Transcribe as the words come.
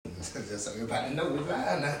Just so everybody know we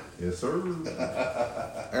live now. Yes, sir.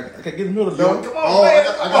 I can't get in the middle, dog. Come on, man.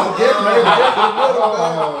 I got the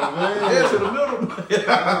Guess in the middle.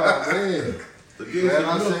 Oh, man. Man, I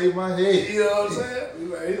shaved my head. You know what I'm saying? We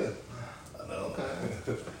right here. I know.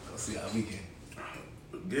 Okay. Let's see how we can.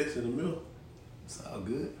 Guess in the middle. It's all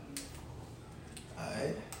good. All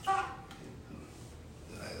right.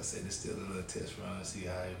 Like I said, it's still a little test run. See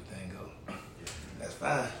how everything go. That's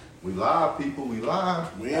fine. We live, people. We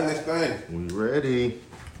live. We in this thing. We ready.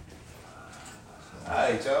 All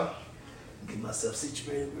right, y'all. Get myself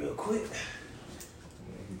situated real quick.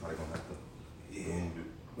 You probably gonna have to. Yeah.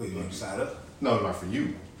 Wait, you want to sign up? No, not for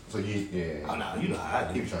you. So you, yeah. Oh, no, you know how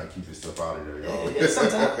I do. Keep trying to keep this stuff out of there, y'all. Yeah,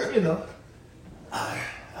 sometimes, you know. All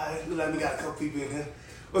right. Look like we got a couple people in here.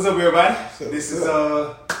 What's up, everybody? This is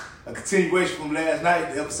a continuation from last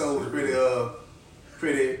night. The episode was pretty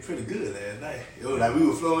good last night. It was like we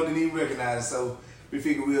were flowing, didn't even recognize it. So we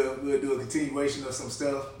figured we'll do a continuation of some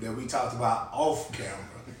stuff that we talked about off camera.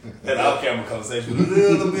 That off camera conversation was a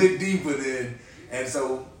little bit deeper than, and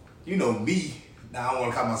so you know me. Now I don't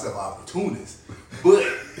want to call myself an opportunist, but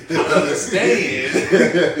I understand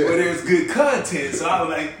where there's good content. So I was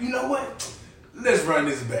like, you know what? Let's run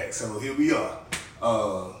this back. So here we are.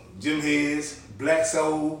 Jim Heads, Black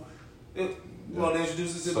Soul. You want to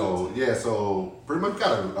introduce us to So pretty much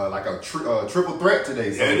got a triple threat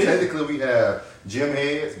today. So technically we have Gym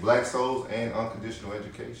Heads, Black Souls, and Unconditional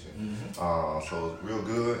Education. Mm-hmm. So it's real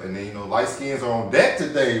good. And then, light skins are on deck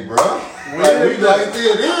today, bro. We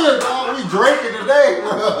drinking today,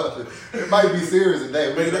 bro. It might be serious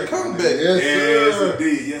today. Making that comeback.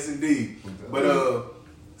 Yes, indeed. But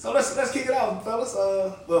so let's kick it off, fellas.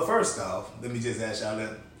 Well, first off, let me just ask y'all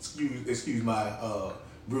that. Excuse my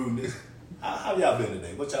rudeness. How y'all been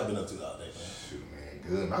today? What y'all been up to all day, man? Shoot, man,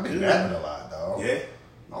 good. I've been napping a lot, dog. Yeah?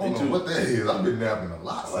 I don't know what that is. I've been napping a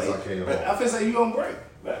lot since I came home. I feel like you on break.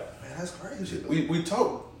 Man, that's crazy. We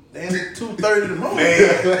talked. Damn it, 2:30 in the morning.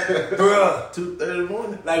 Man, bro. 2:30 in the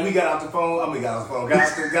morning. Like we got off the phone. Got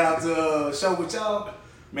out the show with y'all.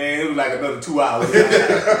 Man, it was like another 2 hours.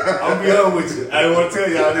 I'm be honest with you. I didn't want to tell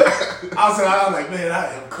y'all that. I was like, man,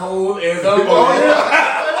 I am cold as I'm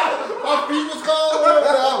My feet was cold. I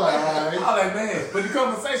was like, man. But the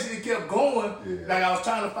conversation, it kept going. Yeah. Like I was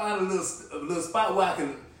trying to find a little spot where I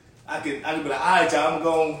can be like, all right, y'all, I'm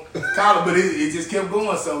going to call it. But it just kept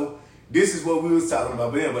going. So this is what we was talking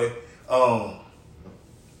about. But anyway,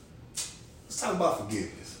 let's talk about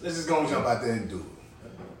forgiveness. Let's just go and jump out there and do it.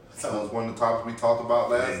 That was one of the topics we talked about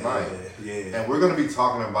last night. Yeah. And we're going to be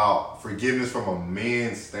talking about forgiveness from a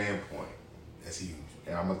man's standpoint. That's huge.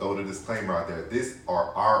 And I'm going to throw the disclaimer out there. These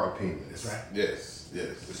are our opinions. That's right. Yes.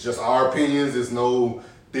 It's just our opinions. There's no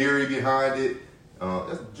theory behind it.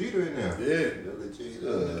 That's Jeter in there. Yeah.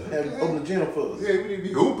 Jeter. Have open the gym for us. Yeah, we need to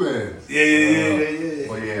be hooping. Yeah.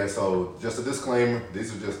 Well, yeah, so just a disclaimer.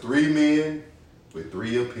 These are just three men with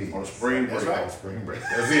three opinions. On spring break. That's right. On spring break.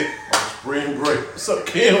 That's it. On spring break. What's up,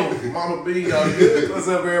 Kim? Mama B, y'all good? What's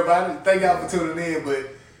up, everybody? Thank y'all for tuning in, but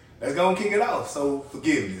let's go and kick it off. So,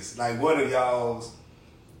 forgiveness. Like, what are y'all's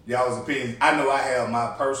opinions? I know I have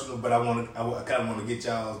my personal, but I kind of want to get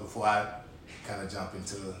y'all's before I kind of jump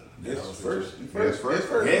into First. Yes,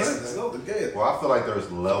 let's go. Well, I feel like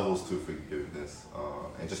there's levels to forgiveness.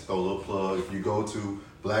 And just throw a little plug. If you go to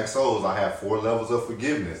Black Souls, I have 4 levels of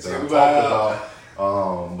forgiveness that I'm talking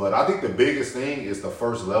about. But I think the biggest thing is the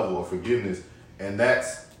first level of forgiveness, and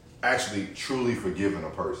that's actually truly forgiving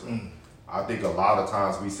a person. I think a lot of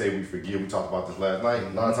times we say we forgive. We talked about this last night. A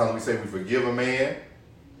lot of times we say we forgive a man,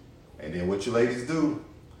 and then what you ladies do,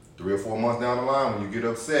 3 or 4 months down the line when you get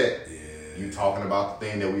upset, you talking about the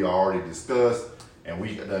thing that we already discussed. And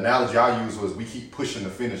the analogy I used was we keep pushing the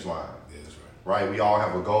finish line. Yeah, that's right. Right? We all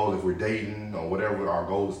have a goal. If we're dating or whatever, our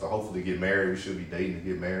goal is to hopefully get married. We should be dating to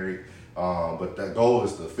get married. But the goal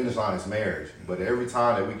is the finish line is marriage. But every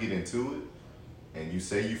time that we get into it, and you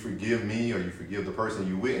say you forgive me or you forgive the person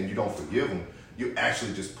you with, and you don't forgive them, you're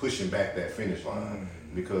actually just pushing back that finish line.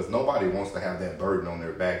 Because nobody wants to have that burden on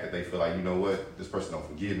their back that they feel like, you know what, this person don't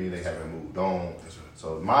forgive me, they haven't moved on. That's right.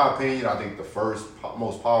 So in my opinion, I think the first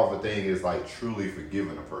most powerful thing is like truly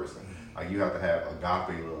forgiving a person. Like you have to have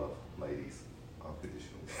agape love, ladies.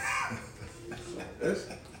 Unconditional.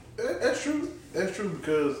 That's true. That's true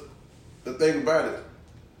because the thing about it,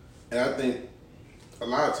 and I think a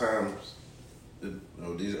lot of times,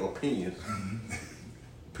 these opinions,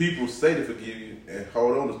 people say to forgive you and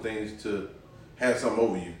hold on to things to have something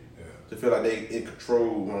over you, to feel like they in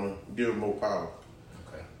control, want to give them more power.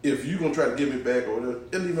 Okay. If you gonna try to give me back or whatever,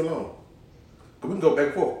 then leave me alone. Cause we can go back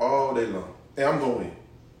and forth all day long, and I'm gonna win.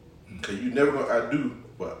 Cause you never gonna outdo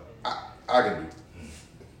what I can do.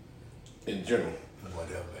 in general.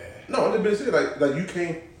 Whatever, man. No, I'm just saying like you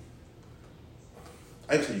can't.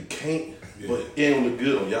 I ain't say you can't, but it ain't look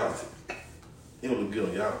good on y'all. It don't look good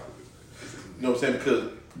on y'all. You know what I'm saying?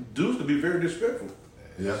 Because dudes can be very disrespectful.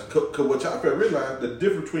 Yeah. Cause what y'all gotta realize, the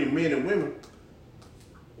difference between men and women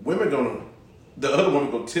the other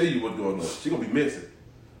woman gonna tell you what's going on. She gonna be missing.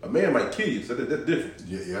 A man might kill you, so that's different.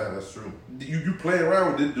 Yeah, that's true. You playing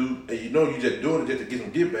around with this dude, and you know you just doing it just to get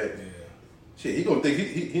some get back. Yeah. Shit, he gonna think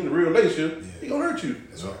he in a real relationship. Yeah. He gonna hurt you.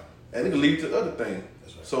 That's right. And it can lead to other things.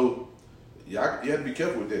 That's right. So you have to be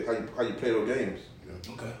careful with that. How you play those games.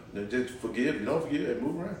 Okay. You know, just forgive. You don't forgive and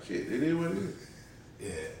move around. Shit, it is what it is.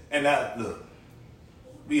 Yeah. And now, look,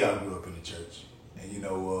 we all grew up in the church. And, you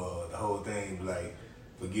know, the whole thing, like,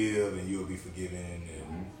 forgive and you'll be forgiven.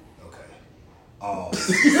 And, okay.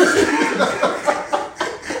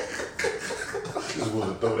 Just want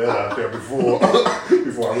to throw that out there before I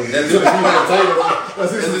really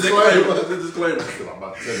That's his disclaimer. That's a disclaimer. I'm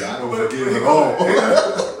about to tell you, I don't forgive at all.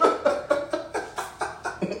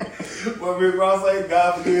 What Rick Ross say,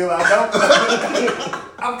 God forgive, I don't.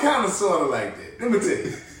 I'm kind of sort of like that. Let me tell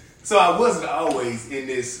you. So I wasn't always in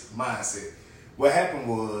this mindset. What happened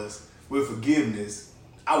was, with forgiveness,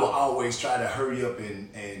 I would always try to hurry up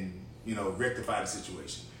and you know, rectify the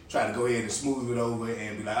situation. Try to go ahead and smooth it over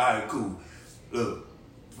and be like, all right, cool. Look,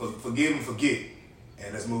 forgive and forget,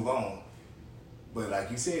 and let's move on. But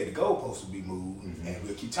like you said, the goalposts will be moved, and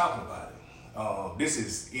we'll keep talking about it. This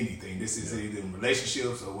is anything. This is either in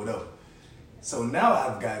relationships or whatever. So now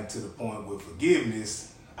I've gotten to the point with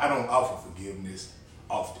forgiveness. I don't offer forgiveness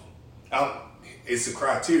often. It's a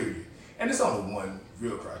criteria, and it's only one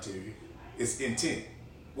real criteria. It's intent.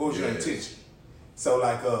 What was your intention? So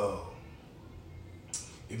like,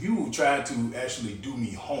 if you were trying to actually do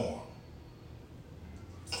me harm,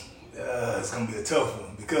 it's gonna be a tough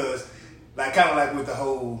one because, like, kind of like with the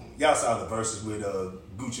whole, y'all saw the verses with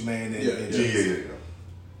Gucci Mane and Jay-Z.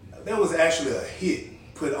 There was actually a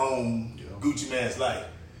hit put on Gucci Mane's life.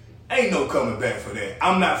 Ain't no coming back for that.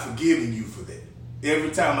 I'm not forgiving you for that.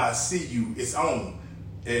 Every time I see you, it's on.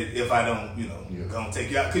 If I don't, you know, gonna take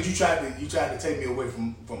you out, because you tried to take me away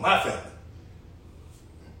from my family.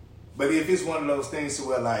 But if it's one of those things to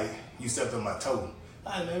where, like, you stepped on my toe,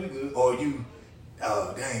 all right, man, we good. Or you,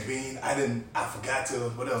 oh, dang, Bean, I forgot to,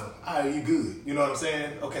 whatever. All right, you good. You know what I'm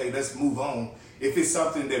saying? Okay, let's move on. If it's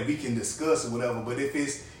something that we can discuss or whatever, but if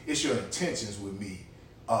it's your intentions with me,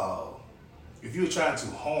 if you're trying to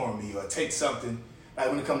harm me or take something, like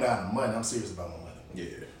when it comes down to money, I'm serious about my money.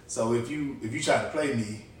 Yeah. So if you try to play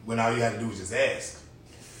me when all you have to do is just ask,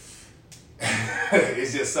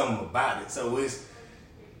 it's just something about it. So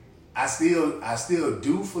I still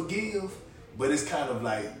do forgive, but it's kind of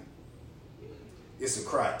like, it's a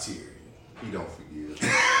criteria. He don't forgive.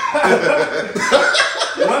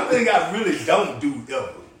 One thing I really don't do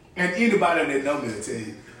ever, and anybody that know me will tell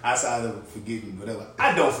you, outside of forgiving whatever,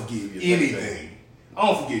 I don't forgive anything. I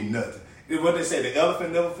don't forget nothing. It's what they say, the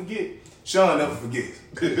elephant never forget. Sean never forgets.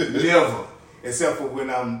 Never. Except for when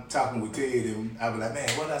I'm talking with Ted and I'll be like, man,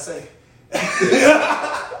 what did I say?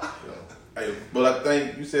 Hey, but I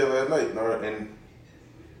think you said last night,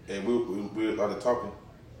 and we started talking.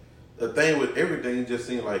 The thing with everything just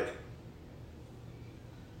seemed like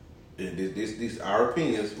these our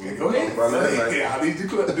opinions. Okay, go ahead. Yeah, I need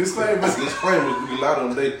disclaimers. Disclaimers. We loud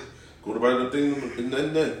on they go about the thing.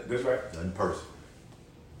 Nothing. That's right. Nothing personal.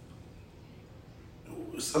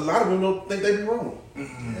 A lot of them don't think they be wrong.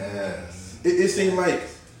 Mm-hmm. Yes. It seemed like.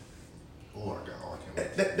 Oh my God! I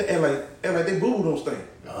can't wait. They act like they boo those things.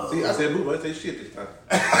 See, I said boo, I say shit this time.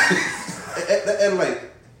 and like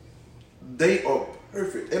they are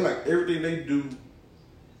perfect. And like everything they do,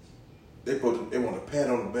 they want a pat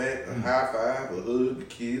on the back, a high five, a hug, the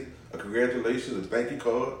kids, a congratulations, a thank you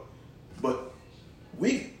card. But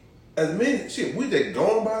we, as men, shit, we just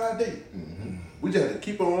going by our day. Mm-hmm. We just have to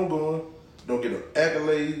keep on going. Don't get no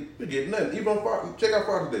accolades. We get nothing. Even on check out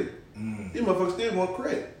Father's Day. These motherfuckers still want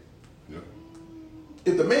credit. Yeah.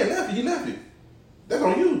 If the man left you, he left you. That's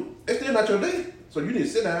on you. It's still not your day. So you need to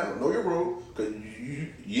sit down, know your role, because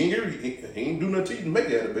he ain't do nothing to you to make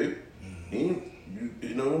that, baby. He ain't,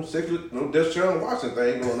 you know, sexual, no Deshaun Watson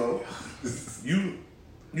thing going on. You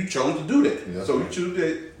chose to do that. Yeah. So you choose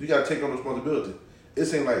that, you got to take on responsibility. It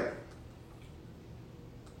seems like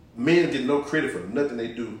men get no credit for nothing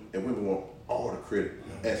they do, and women want all the credit.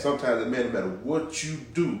 And sometimes the man, no matter what you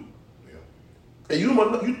do, and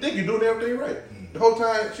you think you're doing everything right. The whole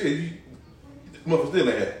time, shit, you motherfucker still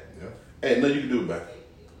ain't happy. Ain't nothing you can do about it.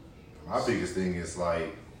 My biggest thing is,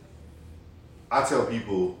 like, I tell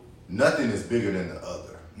people nothing is bigger than the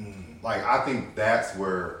other. Like, I think that's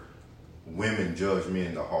where women judge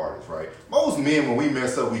men the hardest, right? Most men, when we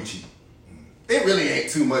mess up, we cheat. It really ain't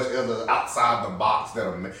too much other outside the box that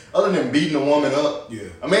a man, other than beating a woman up. Yeah.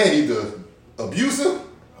 A man either abusive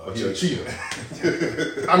or he a cheater.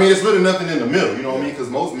 I mean, it's really nothing in the middle, you know what I mean? Because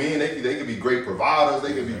most men, they can be great providers,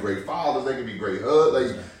 they can be great fathers, they can be great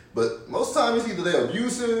husbands. But most times it's either they're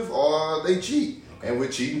abusive or they cheat. And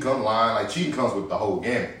with cheating come lying. Like, cheating comes with the whole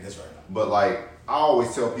gamut. That's right. But like, I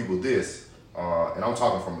always tell people this, and I'm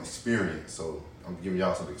talking from experience, so I'm giving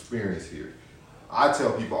y'all some experience here. I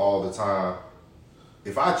tell people all the time,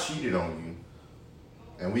 if I cheated on you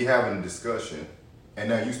and we having a discussion and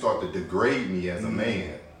now you start to degrade me as a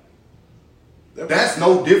man, that's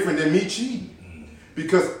no different than me cheating.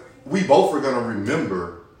 Because we both are going to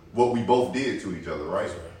remember what we both did to each other, right?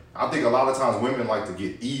 I think a lot of times women like to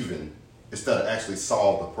get even instead of actually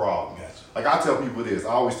solve the problem. Gotcha. Like, I tell people this, I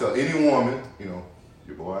always tell any woman, you know,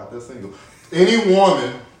 your boy out there single, any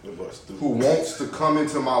woman who wants to come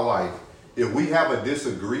into my life, if we have a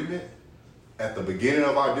disagreement, at the beginning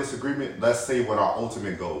of our disagreement, let's say what our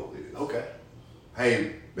ultimate goal is. Okay.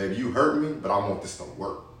 Hey, baby, you hurt me, but I want this to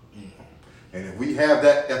work. And if we have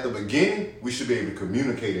that at the beginning, we should be able to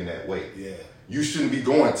communicate in that way. Yeah. You shouldn't be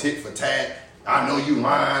going tit for tat. I know you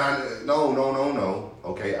lying. No.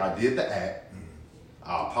 Okay, I did the act.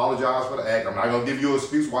 I apologize for the act. I'm not going to give you an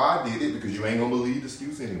excuse why I did it because you ain't going to believe the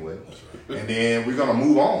excuse anyway. And then we're going to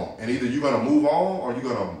move on. And either you're going to move on or you're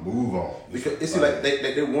going to move on. Because it seems like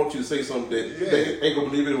they want you to say something that they ain't going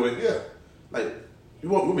to believe anyway. Yeah. Like, you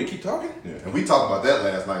want me to keep talking? Yeah. And we talked about that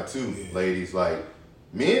last night too, ladies. Like,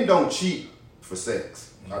 men don't cheat for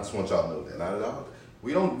sex. I just want y'all to know that. Not at all.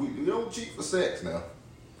 We don't cheat for sex now.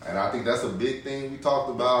 And I think that's a big thing we talked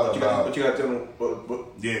about. But you got to tell them. But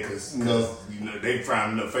Yeah, because you know they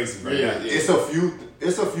frying enough faces right now. It's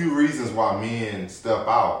a few reasons why men step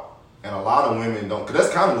out, and a lot of women don't. Because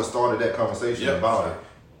that's kind of what started that conversation about it.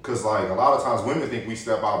 Because like a lot of times women think we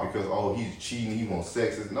step out because he's cheating, he wants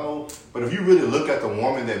sex. No, but if you really look at the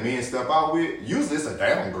woman that men step out with, usually it's a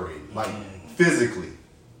downgrade, like physically,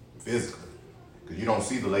 because you don't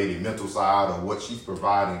see the lady mental side or what she's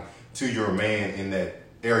providing to your man in that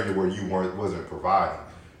area where you wasn't providing.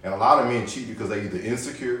 And a lot of men cheat because they either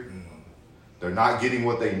insecure, they're not getting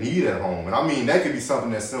what they need at home. And I mean, that could be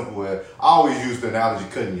something as simple as, I always use the analogy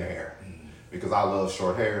cutting your hair because I love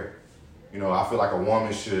short hair. You know, I feel like a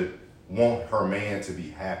woman should want her man to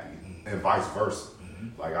be happy and vice versa.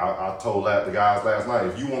 Like I told the guys last night,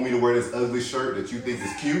 if you want me to wear this ugly shirt that you think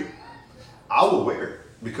is cute, I will wear it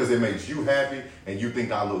because it makes you happy and you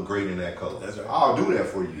think I look great in that color. That's right. I'll do that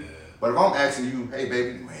for you. But if I'm asking you, hey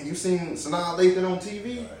baby, man, you seen Sanaa Lathan on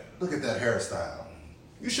TV? Look at that hairstyle.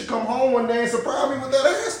 You should come home one day and surprise me with that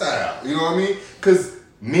hairstyle. You know what I mean? Because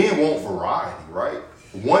men want variety, right?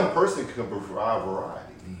 One person can provide variety.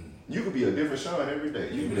 You could be a different Sean every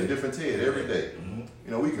day. You could be a different Ted every day.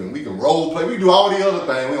 You know, we can role play. We do all the other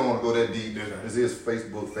things. We don't want to go that deep. This is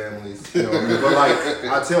Facebook families. You know what I mean? But like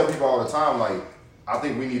I tell people all the time, like I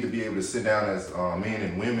think we need to be able to sit down as men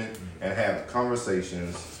and women and have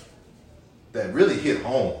conversations that really hit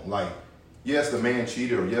home. Like, yes, the man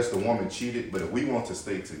cheated or yes, the woman cheated, but if we want to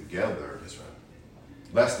stay together,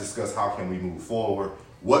 let's discuss how can we move forward.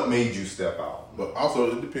 What made you step out? But also,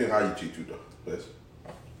 it depends how you cheat too, though.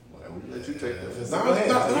 We'll let you take that.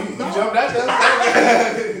 You jumped out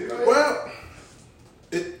there. Well,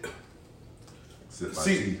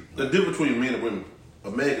 See, the difference between men and women,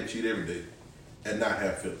 a man can cheat every day and not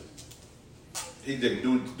have feelings. He just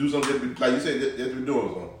do something like you said that we're doing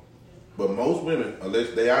something. But most women,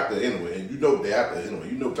 unless they out there anyway, and you know they out there anyway,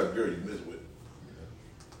 you know what type of girl you mess with.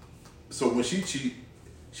 So when she cheat,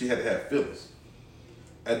 she had to have feelings.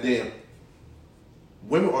 And then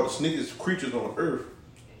women are the sneakiest creatures on earth.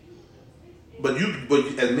 But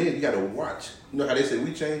as men, you gotta watch. You know how they say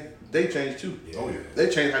we change? They change too. Oh yeah. They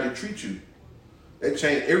change how they treat you. They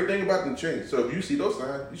change everything about them change. So if you see those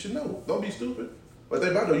signs, you should know. Don't be stupid. But they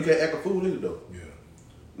about though, you can't act a fool either though. Yeah.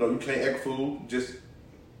 No, you can't act a fool. Just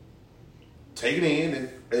take it in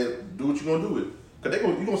and do what you're gonna do with it. Cause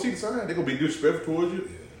you're gonna see the sign. They're gonna be disrespectful towards you.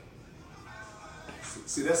 Yeah.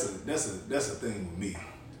 See, that's a thing with me.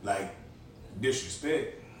 Like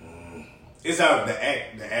disrespect. It's out of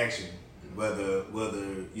the action. Whether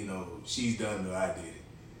you know she's done or I did it.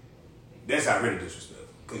 That's already disrespectful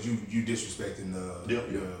because you disrespecting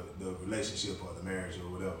the relationship or the marriage or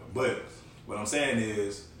whatever. But what I'm saying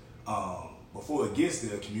is, before it gets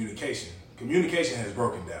there, communication has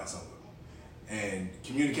broken down somewhere, and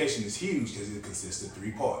communication is huge because it consists of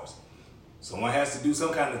 3 parts. Someone has to do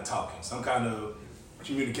some kind of talking, some kind of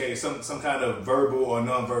communication, some kind of verbal or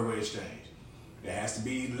non-verbal exchange. There has to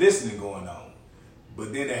be listening going on.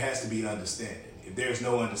 but then there has to be understanding. If there's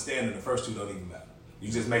no understanding, the first two don't even matter.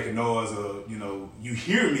 You just make a noise of, you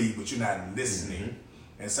hear me, but you're not listening.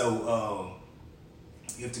 Mm-hmm. And so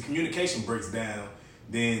if the communication breaks down,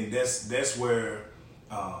 then that's where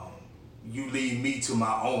you lead me to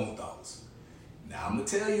my own thoughts. Now, I'm going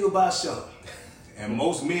to tell you about Sean. And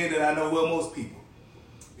most men that I know, well, most people,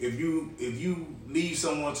 if you leave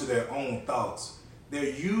someone to their own thoughts,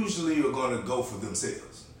 they usually are going to go for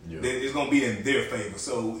themselves. Yeah. It's going to be in their favor.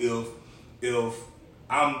 So if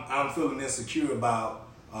I'm feeling insecure about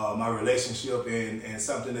my relationship and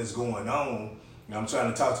something that's going on, and I'm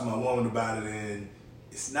trying to talk to my woman about it, and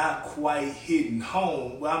it's not quite hitting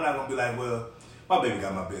home, well, I'm not going to be like, well, my baby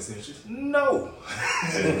got my best interest. No.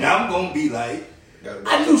 I'm going to be like,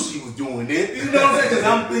 I knew she was doing it. You know what I'm saying? Because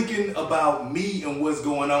I'm thinking about me and what's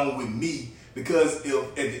going on with me. Because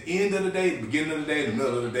if at the end of the day, the beginning of the day, the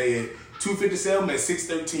middle of the day, at 2:57, at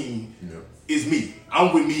 6:13, is me.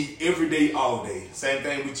 I'm with me every day, all day. Same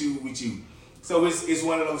thing with you. So it's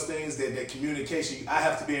one of those things that communication, I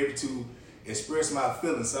have to be able to express my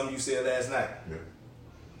feelings. Something you said last night.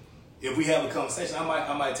 Yeah. If we have a conversation,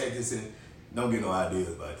 I might take this in. Don't get no ideas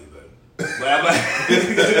about it, baby. But I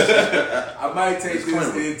might take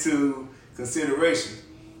this into consideration.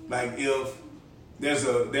 Like if there's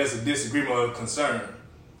a disagreement or a concern,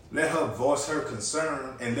 let her voice her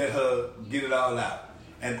concern and let her get it all out.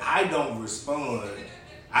 And I don't respond.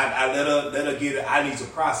 I let her get it. I need to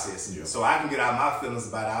process it so I can get out my feelings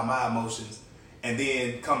about my emotions, and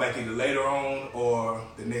then come back either later on or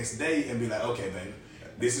the next day and be like, okay, baby,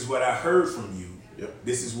 this is what I heard from you. Yep.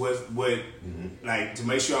 This is what like, to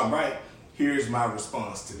make sure I'm right, here's my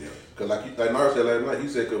response to them. Because like Nara said last night, he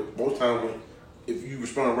said, cause most times if you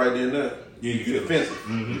respond right there and there, you get offensive.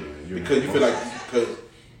 Mm-hmm. Because you feel like, because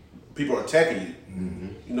people are attacking you. Mm-hmm.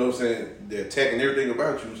 You know what I'm saying? They're attacking everything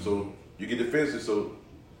about you, so you get defensive. So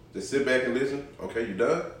just sit back and listen. Okay, you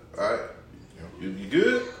done? All right. You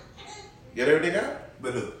good? Get everything out?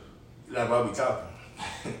 But look, like while we talking,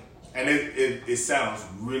 and it sounds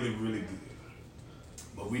really, really good.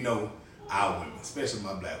 But we know our women, especially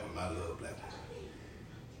my black women, I love black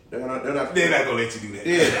women. They're not gonna let you do that.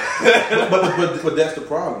 Yeah, but that's the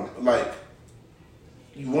problem. Like,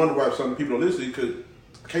 you wonder why some people don't listen because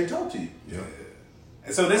can't talk to you. Yeah.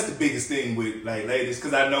 And so that's the biggest thing with like ladies,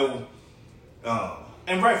 because I know,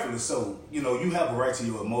 and rightfully so. You have a right to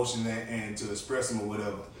your emotion and to express them or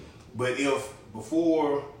whatever. But if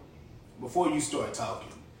before you start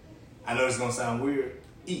talking, I know it's gonna sound weird.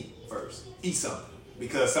 Eat first. Eat something.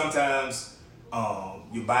 Because sometimes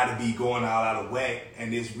your body be going all out of whack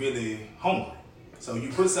and it's really hungry. So you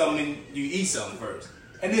put something in, you eat something first.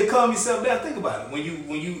 And then calm yourself down. Think about it. When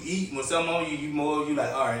you eat, when something on you, you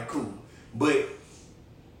like, all right, cool. But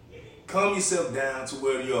calm yourself down to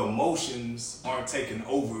where your emotions aren't taking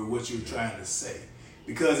over what you're trying to say.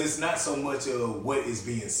 Because it's not so much of what is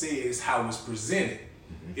being said, it's how it's presented.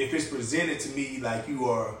 Mm-hmm. If it's presented to me like you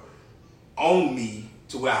are on me,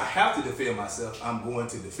 to where I have to defend myself, I'm going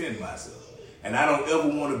to defend myself. And I don't ever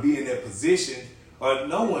want to be in that position, or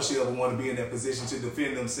no one should ever want to be in that position to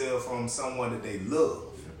defend themselves from someone that they love.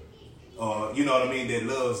 Or, you know what I mean, that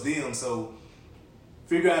loves them. So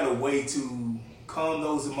figure out a way to calm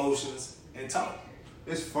those emotions and talk.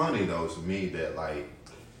 It's funny though to me that like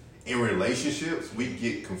in relationships, we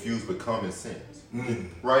get confused with common sense.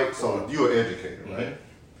 Mm-hmm. Right? So you're an educator, right? Mm-hmm.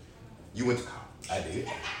 You went to college. I did.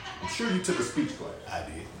 I'm sure you took a speech class. I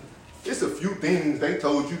did. It's a few things they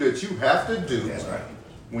told you that you have to do. That's right.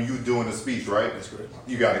 When you're doing a speech, right? That's correct.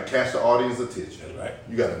 You got to catch the audience attention. That's right.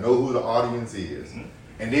 You got to know who the audience is. Mm-hmm.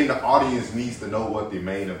 And then the audience needs to know what the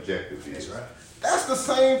main objective is. That's right. That's the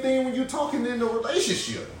same thing when you're talking in a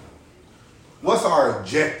relationship. What's our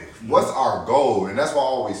objective? Mm-hmm. What's our goal? And that's why I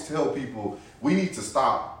always tell people we need to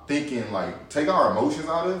stop thinking like, take our emotions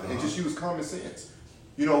out of it and just use common sense.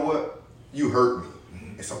 You know what? You hurt me.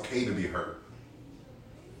 It's okay to be hurt.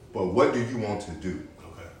 But what do you want to do?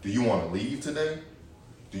 Okay. Do you want to leave today?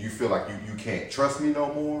 Do you feel like you can't trust me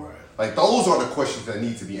no more? Right. Like those are the questions that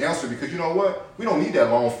need to be answered because you know what? We don't need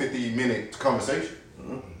that long 50-minute conversation.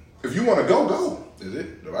 Mm-hmm. If you want to go, go. Is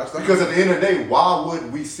it? Because at the end of the day, why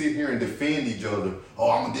would we sit here and defend each other?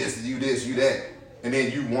 Oh, I'm this, you that. And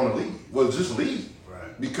then you want to leave. Well, just leave.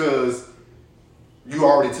 Right. Because you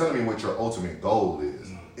already telling me what your ultimate goal is.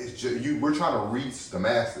 It's just we're trying to reach the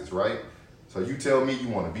masses, right? So you tell me you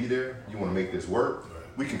want to be there, you want to make this work.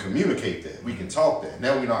 Right. We can communicate that, we can talk that.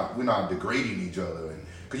 Now we're not degrading each other, and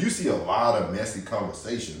because you see a lot of messy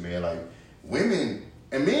conversations, man. Like women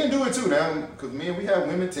and men do it too now, because men we have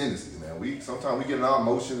women tendencies, man. Sometimes we get in our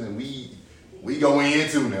emotions and we go in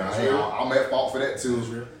too now. I'm at fault for that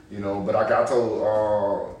too. You know, but like I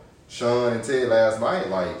told Sean and Ted last night,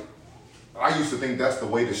 like, I used to think that's the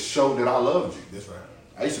way to show that I loved you. That's right.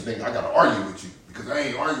 I used to think I gotta argue with you because I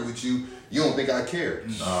ain't argue with you. You don't think I care?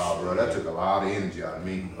 Nah, bro, that took a lot of energy out of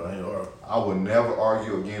me. I would never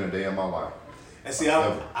argue again a day in my life. And see,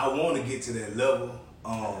 I want to get to that level,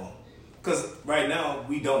 because right now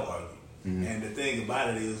we don't argue. And the thing about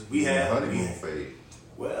it is, we have honeymoon phase.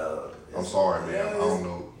 Well, I'm sorry, man. I don't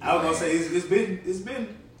know. I was gonna say it's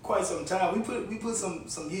been quite some time. We put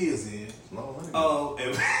some years in. No,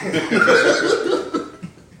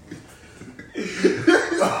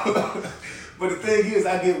 but the thing is,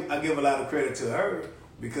 I give a lot of credit to her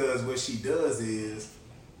because what she does is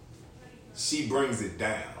she brings it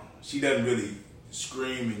down. She doesn't really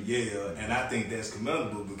scream and yell, and I think that's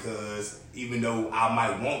commendable because even though I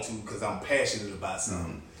might want to because I'm passionate about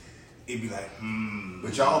something, it'd be like,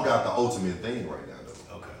 But y'all got the ultimate thing right now,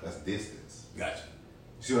 though. Okay. That's distance. Gotcha.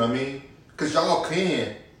 See what I mean? Because y'all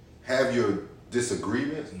can have your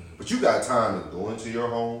disagreements, but you got time to go into your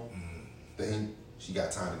home. Then she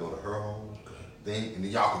got time to go to her home. Then and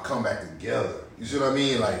then y'all can come back together. You see what I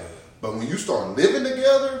mean? Like, but when you start living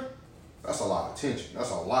together, that's a lot of tension. That's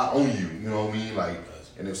a lot on you. You know what I mean? Like,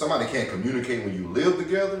 and if somebody can't communicate when you live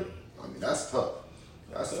together, I mean, that's tough.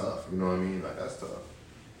 That's tough. You know what I mean? Like, that's tough.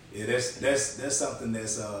 Yeah, that's something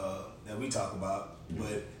that's that we talk about,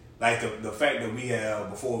 but like the fact that we have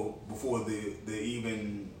before the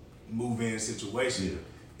even move in situation,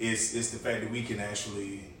 it's the fact that we can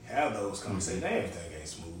actually have those conversations. Everything ain't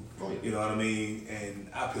smooth, you know what I mean? And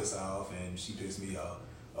I piss off, and she piss me off,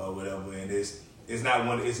 or whatever. And it's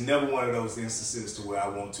never one of those instances to where I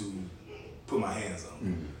want to put my hands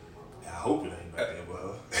on. I hope it ain't like that,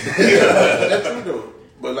 but that's true though.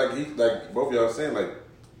 But like both of y'all saying, like,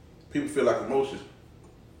 people feel like emotions.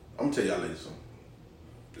 I'm gonna tell y'all ladies something.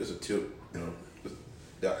 It's a tip, you know.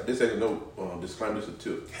 This ain't no disclaimer. This is a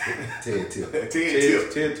tip. Ted tip.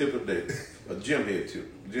 Ted tip of the day. A gym head tip.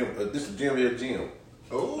 This is gym head gym.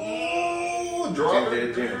 Oh, drop gym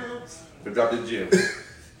head gym. We drop this gym.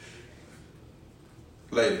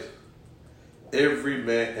 Ladies, every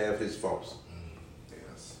man have his faults.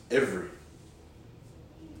 Yes. Every.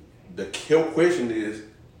 The question is,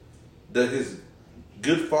 does his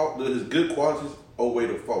good qualities outweigh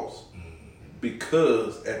the faults?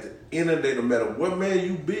 Because at the end of the day, no matter what man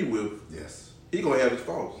you be with, he gonna have his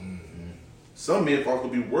faults. Some men's faults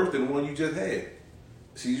will be worse than the one you just had.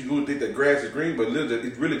 See, you would think that grass is green, but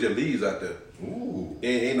it's really just leaves out there. Ooh.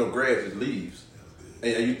 Ain't no grass, it's leaves.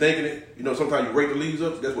 And you thinking it, you know, sometimes you rake the leaves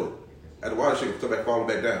up, guess what? At the water shaker, come back falling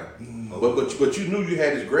back down. But you knew you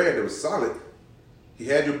had this grass that was solid. He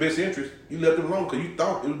had your best interest. You left him alone because you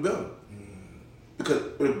thought it was better. Because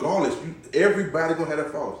regardless, everybody gonna have their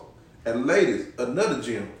faults. And ladies, another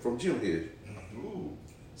gem from Gym Head.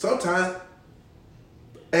 Sometimes,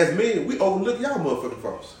 as men, we overlook y'all motherfucking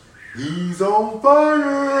faults. He's on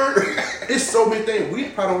fire. It's so many things we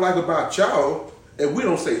probably don't like about y'all, and we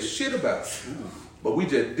don't say shit about it. But we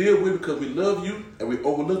just deal with it because we love you, and we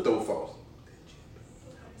overlook those faults.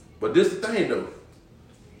 But this the thing, though.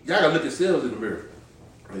 Y'all gotta look yourselves in the mirror.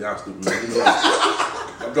 Y'all stupid, man. You know,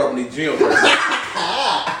 I'm dropping these gems right now.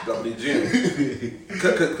 Dropping these gems.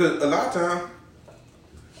 Cause a lot of times,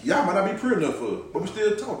 y'all might not be pretty enough for it, but we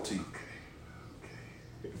still talk to you.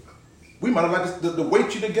 We might not like the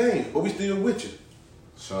weight you the game, but we still with you.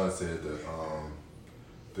 Sean said the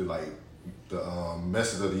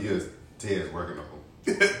message of the year is Ted's working on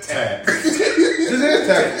tag. This is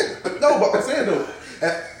tag. No, but I'm saying though,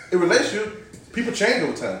 in relationship, people change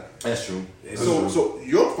over time. That's true. So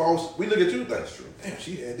your faults, we look at you like, that's true. Damn,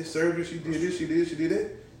 she had this surgery, she did this, she did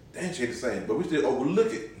that. Damn, she had the same, but we still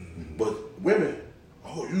overlook it. But women,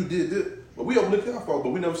 oh, you did this, but we overlook our fault,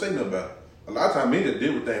 but we never say nothing about it. A lot of times men just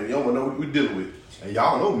deal with things we don't know what we dealing with. And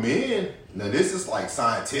y'all know men, now this is like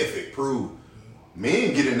scientific proof.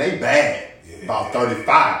 Men get in their bag about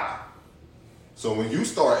 35. So when you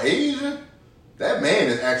start aging, that man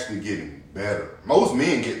is actually getting better. Most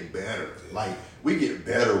men get better. Like, we get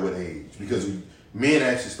better with age because men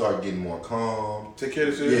actually start getting more calm. Take care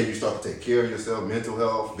of yourself. Yeah, you start to take care of yourself, mental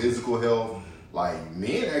health, physical health. Like,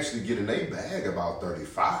 men actually get in their bag about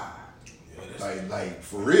 35. Like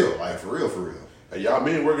for real. Hey, y'all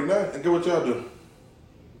men working now, and get what y'all do.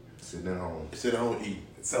 Sitting at home. Sit down and eat.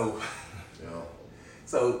 So,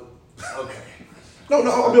 okay. No,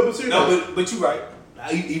 I'm serious. No, but you're right.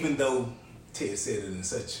 Even though Ted said it in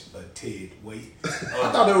such a Ted way, I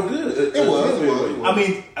thought they were good. It was. I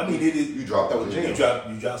mean, it is. You dropped that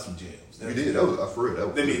You dropped some gems. You did. That was for real.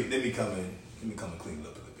 Let me come and clean it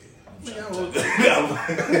up a little bit. I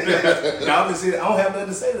don't have nothing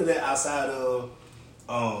to say to that outside of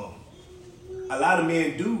a lot of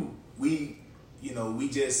men do. We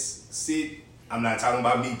just sit. I'm not talking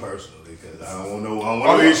about me personally because I don't want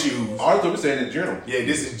no issues. Arthur was saying in general. Yeah,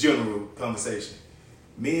 this is general conversation.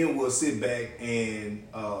 Men will sit back and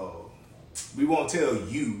we won't tell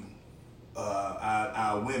you,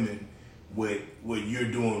 our women, what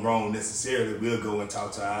you're doing wrong necessarily. We'll go and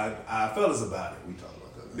talk to our fellas about it.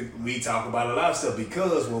 We talk about a lot of stuff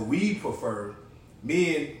because what we prefer,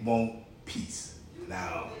 men want peace.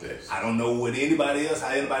 Now, I don't know how anybody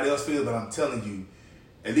else feels, but I'm telling you,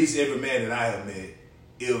 at least every man that I have met,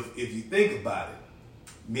 if you think about it,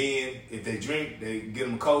 men, if they drink, they get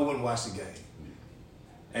them a cold one, watch the game,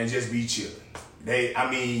 and just be chilling.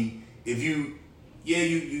 If you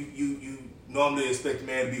normally expect a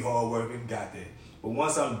man to be hardworking, got that. But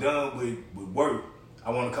once I'm done with work,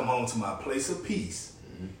 I want to come home to my place of peace,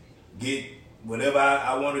 get whatever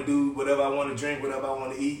I want to do, whatever I want to drink, whatever I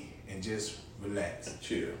want to eat, and just relax.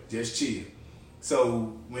 Chill. Just chill.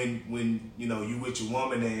 So when you with your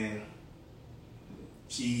woman and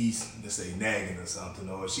she's, let's say, nagging or something,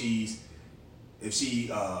 or if she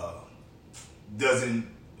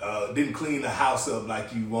didn't clean the house up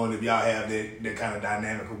like you wanted, if y'all have that kind of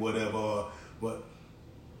dynamic or whatever, but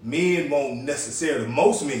most men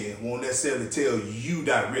won't necessarily tell you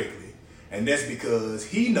directly, and that's because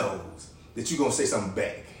he knows that you're gonna say something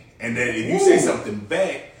back, and that if you say something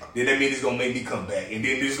back, then that means it's gonna make me come back, and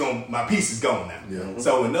then my peace is gone now. Yeah.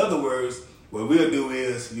 So in other words, what we'll do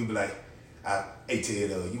is you'll be like, "Hey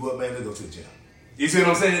Ted, you up, man? Let's go to the gym." You see what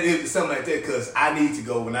I'm saying? It's something like that, because I need to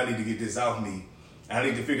go and I need to get this off me. I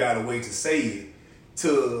need to figure out a way to say it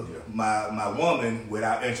to my woman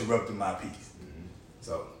without interrupting my peace. Mm-hmm.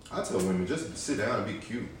 So I tell women, just sit down and be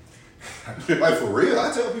cute. Like, for real,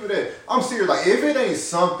 I tell people that. I'm serious. Like, if it ain't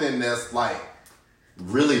something that's like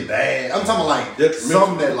really bad, I'm talking like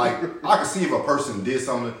something that, like, I can see if a person did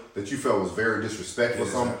something that you felt was very disrespectful or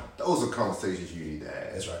something. Right. Those are conversations you need to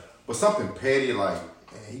have. That's right. But something petty like,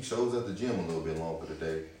 man, he shows at the gym a little bit longer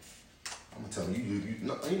today. I'm gonna tell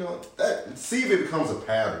you know that. See if it becomes a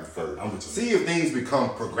pattern first. See if things become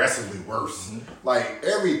progressively worse. Mm-hmm. Like,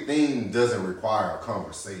 everything doesn't require a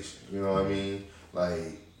conversation. You know what I mean?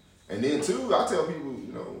 Like, and then too, I tell people,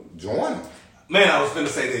 join them. Man, I was finna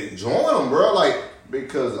say that. Join them, bro. Like,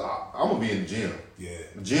 because I'm gonna be in the gym. Yeah.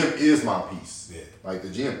 The gym is my peace. Yeah. Like, the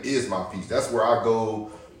gym is my peace. That's where I go.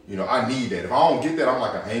 I need that. If I don't get that, I'm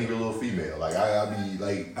like an angry little female. Like, I be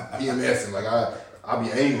like PMSing. Like, I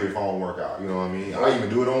be angry if I don't work out. You know what I mean? I even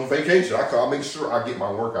do it on vacation. I make sure I get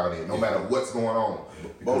my workout in, no matter what's going on.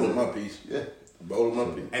 Bowling my piece. Yeah. Bowling my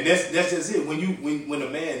piece. And that's just it. When a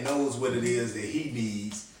man knows what it is that he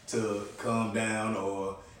needs to calm down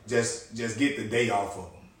or just get the day off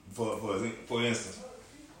of him. For instance,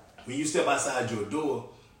 when you step outside your door,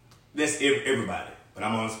 that's everybody. But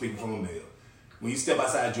I'm only speaking from a male. When you step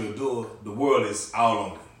outside your door, the world is all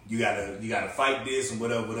on you. You gotta fight this and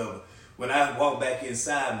whatever. When I walk back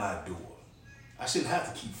inside my door, I shouldn't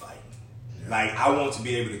have to keep fighting. Yeah. Like, I want to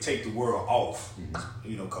be able to take the world off.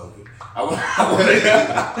 Mm-hmm. COVID. I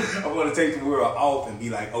want to take the world off and be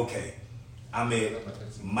like, okay, I'm at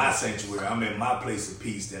my sanctuary. I'm at my place of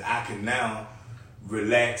peace that I can now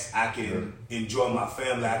relax. I can enjoy my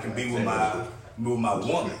family. I can be with my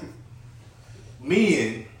woman.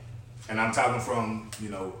 Men, and I'm talking from,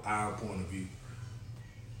 our point of view.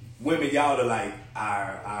 Women, y'all are like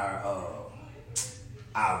our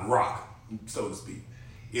rock, so to speak.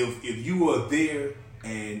 If you are there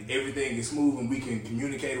and everything is smooth and we can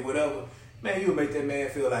communicate or whatever, man, you'll make that man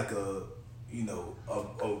feel like a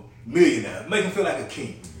millionaire. Make him feel like a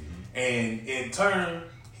king. And in turn,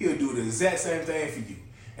 he'll do the exact same thing for you.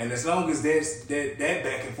 And as long as that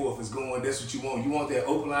back and forth is going, that's what you want. You want that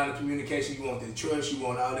open line of communication. You want that trust. You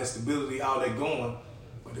want all that stability, all that going.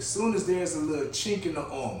 But as soon as there's a little chink in the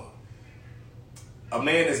armor, a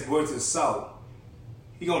man that's worth his salt,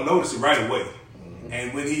 he gonna notice it right away. Mm-hmm.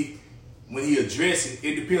 And when he addresses it,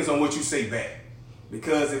 it depends on what you say back.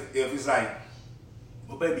 Because if it's like,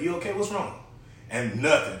 well, baby, you okay? What's wrong? And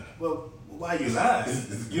nothing. Well, why are you lying?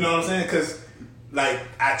 You know what I'm saying? Because, like,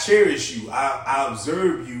 I cherish you. I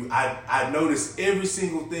observe you. I notice every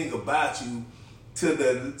single thing about you to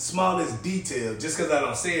the smallest detail. Just because I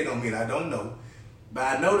don't say it don't mean I don't know. But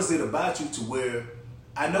I notice it about you to where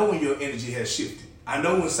I know when your energy has shifted. I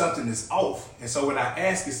know when something is off. And so when I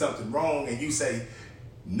ask you something wrong and you say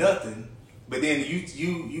nothing, but then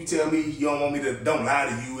you tell me you don't want me to, don't lie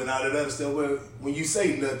to you and all that other stuff. Well, when you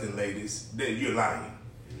say nothing, ladies, then you're lying.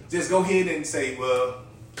 Just go ahead and say, well,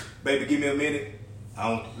 baby, give me a minute.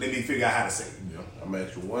 Let me figure out how to say it. I'm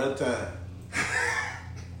at you one time.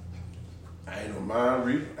 I ain't no mind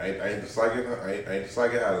reader. I ain't the psychic. I ain't the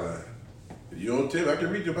psychic hotline. If you don't tell me, I can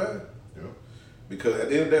read your mind. Yeah. Because at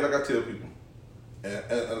the end of the day, like I tell people,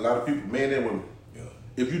 and a lot of people, men and women, Yeah.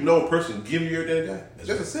 if you know a person giving you everything they got,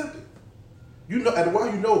 just accept it. You know, and while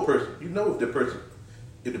you know a person, you know if the person,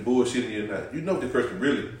 if the bullshitting you or not. You know if the person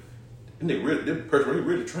really, the person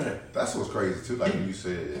really trying. That's what's crazy too. Like you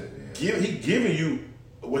said, He giving you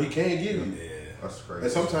what he can give you. Yeah. that's crazy.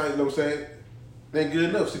 And sometimes, you know what I'm saying, it ain't good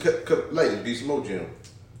enough. So, ladies, be some more Jim.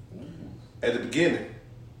 At the beginning,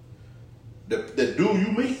 that dude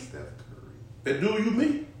you meet, Steph Curry. that dude you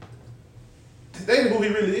meet, that ain't who he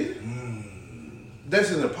really is.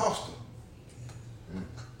 That's an imposter.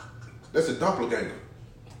 That's a doppelganger.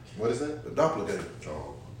 What is that? A doppelganger.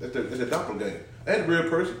 Oh. That's a doppelganger. That ain't a real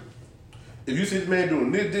person. If you see this man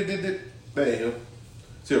doing this, that ain't him.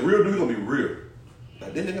 See, a real dude gonna be real.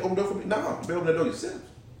 Like, didn't they open the door for me? Nah, you better open that door yourself.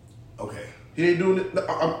 Okay. He ain't doing it. No,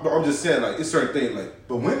 I'm just saying, like, it's certain things, like,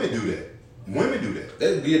 But women do that. Women do that.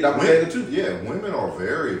 that be a doppelganger too. Yeah, women are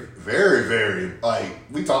very, very, very like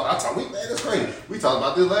man, that's crazy. We talked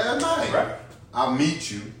about this last night. Right. I meet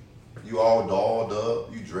you, you all dolled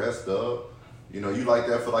up, you dressed up, you like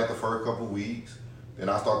that for like the first couple weeks. Then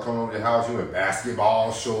I start coming over to the house, you in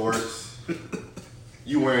basketball shorts,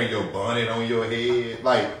 you wearing your bonnet on your head.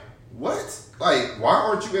 Like, what? Like, why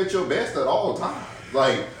aren't you at your best at all times?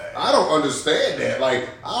 Like, I don't understand that. Like,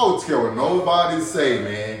 I don't care what nobody say,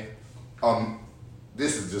 man.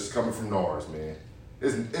 This is just coming from Norris, man.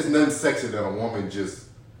 It's nothing sexier than a woman just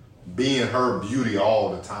being her beauty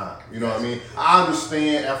all the time. You know what I mean? I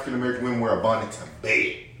understand African American women wear a bonnet to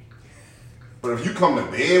bed. But if you come to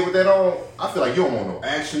bed with that on, I feel like you don't want no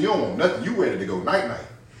action. You don't want nothing. You ready to go night-night.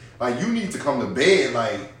 Like, you need to come to bed,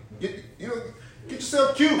 like, get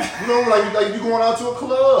yourself cute. Like you going out to a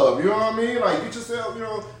club. You know what I mean? Like, get yourself,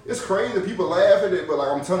 it's crazy. People laugh at it, but like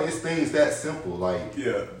I'm telling you, it's things that simple. Like,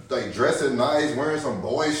 Yeah. like dressing nice, wearing some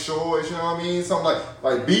boy shorts, you know what I mean? Something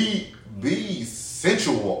like be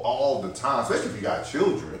sensual all the time, especially if you got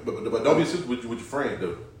children. But don't be sensitive with your friends,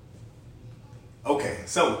 though. Okay,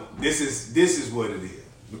 so this is what it is,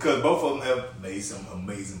 because both of them have made some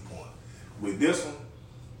amazing points. With this one,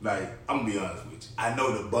 like, I'm gonna be honest with you, I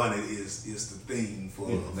know the bonnet is the thing for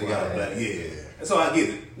they gotta our black, have it, yeah. And so I get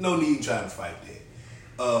it. No need in trying to fight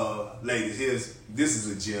that. Ladies, this is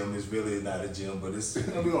a gym. It's really not a gym, but it's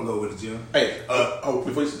we're gonna go with a gym. Hey,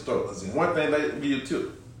 before you start, one thing, like, give you a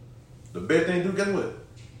tip. The best thing to do, guess what?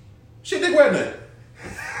 Shit, they wear nothing.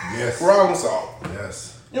 Yes. Problem solved.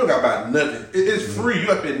 Yes. You don't got to buy nothing. It's free. You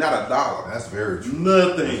have to pay not $1. That's very true.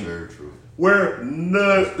 Nothing. That's very true. Wear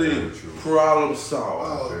nothing. Very true. Problem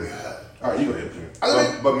solved. Very true. All right, you go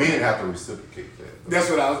ahead. But men have to reciprocate that. That's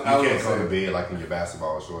what I was You can't gonna come say. to bed like in your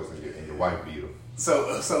basketball shorts and your wife beater.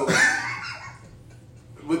 So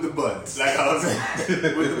with the buttons, like I was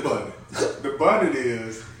saying, with the button. The button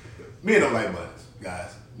is, men don't like buttons,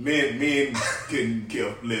 guys. Men can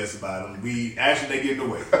care less about them. They get in the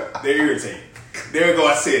way. They're irritating. There you go.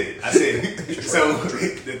 I said it. So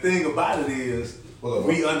the thing about it is,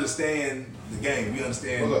 we understand the game. We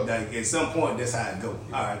understand, like, at some point that's how it goes.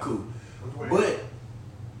 All right, cool. But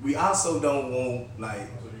we also don't want, like,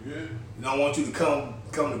 don't want you to come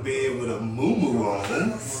to bed with a moo-moo on.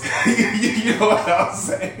 You know what I'm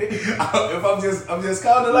saying? If I'm just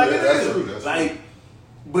calling it like it that's is. true, that's like,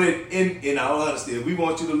 but in all honesty, if we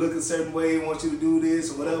want you to look a certain way, want you to do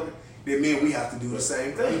this or whatever, then men, we have to do the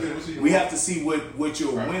same thing. We have to see what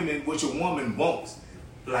your woman wants.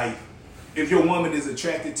 Like, if your woman is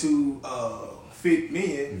attracted to fit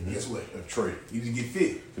men, guess what? Trey. You can get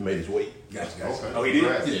fit. He made his weight. Gotcha. Okay. Oh, he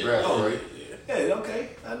did? Congrats, Oh, Trey. yeah, okay.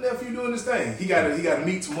 I nephew doing this thing. He got to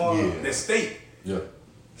meet tomorrow. Yeah. That state. Yeah.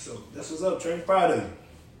 So that's what's up, Trey. Proud of you.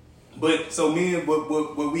 But so men,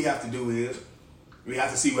 what we have to do is we have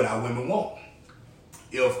to see what our women want.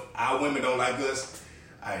 If our women don't like us,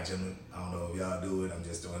 all right, gentlemen, I don't know if y'all do it. I'm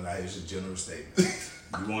just doing like it's a general statement.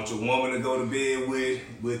 You want your woman to go to bed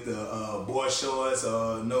with the boy shorts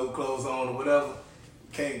or no clothes on or whatever.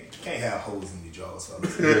 Can't have holes in your drawers,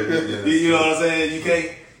 fellas. You know what I'm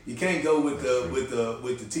saying? You can't go with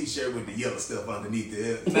the t-shirt with the yellow stuff underneath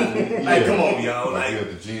it. Like, come on, y'all. Like, at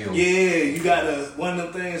the gym. yeah, you gotta, one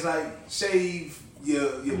of them things like shave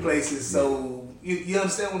your places. So you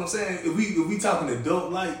understand what I'm saying? If we talking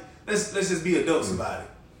adult, like, let's just be adults about it.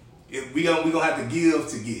 If we gonna have to give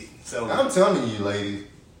to get. So I'm telling you, ladies,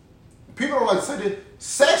 people don't like to say that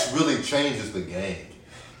sex really changes the game.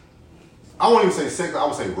 I won't even say sex, I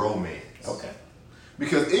would say romance. okay.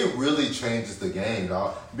 Because it really changes the game,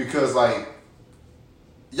 dog. Because, like,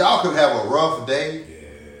 y'all could have a rough day,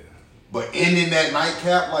 but ending that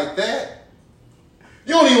nightcap like that,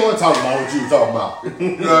 You don't even want to talk about what you were talking about.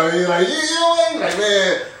 You know what I mean? Like, you ain't like,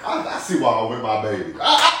 man, I see why I'm with my baby.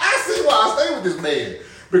 I see why I stay with this man.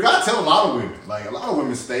 Because I tell a lot of women, like, a lot of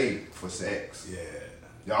women stay for sex. Yeah.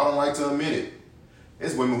 Y'all don't like to admit it.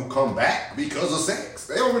 It's women who come back because of sex.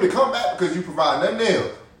 They don't really come back because you provide nothing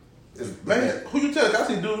else. Man, who you tell? I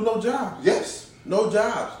see dudes with no job. Yes. No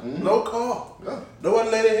jobs. No car. Yeah. No one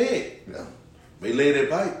lay their head. Yeah. They lay their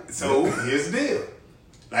pipe. So here's the deal.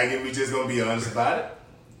 Like, if we just gonna be honest about it,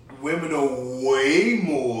 women are way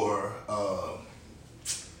more, I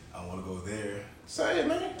don't want to go there. Say it,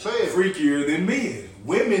 man. Say it. Freakier than men.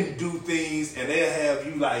 Women do things and they'll have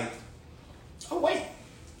you like, oh wait.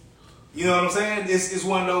 You know what I'm saying? It's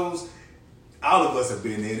one of those, all of us have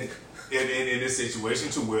been in it, in this situation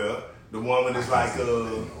to where the woman is like,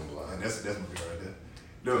 and that's my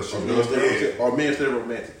girl right there. Or men stay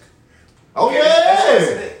romantic. Oh, Okay, yeah.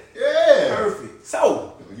 that's Yeah. perfect.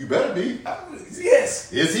 So, You better be.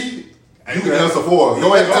 yes. Is he? You can answer for us.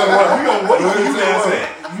 Go ahead and tell the world. We gonna wait Go ahead for and you to tell the answer world.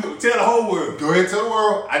 that. You tell the whole world. Go ahead and tell the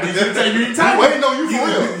world. I need you to tell you ain't typing. Wait, no, you for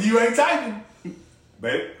real. You ain't typing.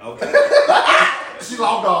 Babe, okay. She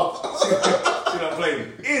logged off. She done played me.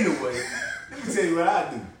 Anyway, let me tell you what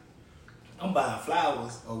I do. I'm buying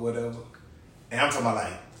flowers or whatever. And I'm talking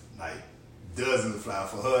about like dozens of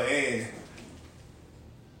flowers for her and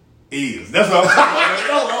ears. That's what I'm talking about.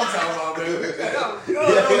 That's what I'm talking about, baby.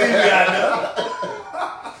 Don't leave me out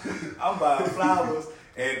there. I'm buying flowers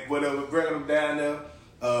and whatever, bringing them down there,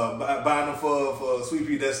 buying them for Sweet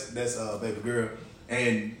Pea, that's baby girl.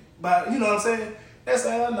 And you know what I'm saying? That's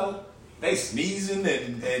how I know. They sneezing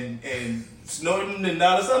and snorting and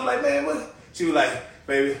all this. I'm like, man, what? She was like,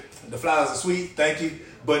 baby, the flowers are sweet, thank you.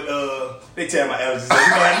 But they tear my allergies.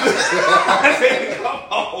 I said, come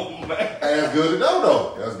on, man. Hey, that's good to know,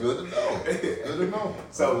 though. That's good to know. Good to know.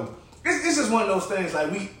 So it's just one of those things.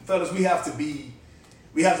 Like we have to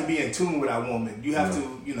be in tune with our woman. You have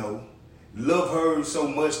to, love her so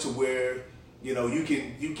much to where, you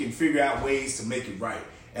can figure out ways to make it right.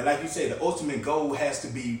 And like you said, the ultimate goal has to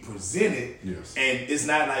be presented. Yes. And it's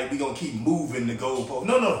not like we're gonna keep moving the goalpost.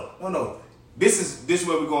 No. This is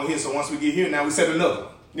where we're going here. So once we get here, now we set another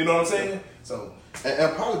one. You know what I'm saying? So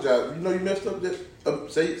And apologize. You messed up.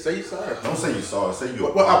 Say you're sorry. Don't say you're sorry. Say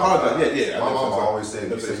you're Well, I apologize. Yeah. My mama always said,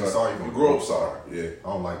 you say you're sorry. You grow up sorry. Yeah. I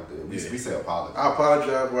don't like that. We say apologize. I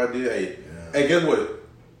apologize for what I did. Hey, and guess what?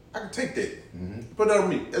 I can take that. Put that on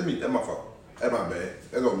me. That's me. That's my fault. That's my bad.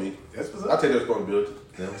 That's on me. That's what's I up. take that responsibility.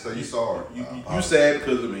 Yeah, so you sorry. You sad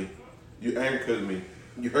because of me. You angry because of me.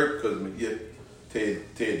 You hurt because of me. Yeah. Ted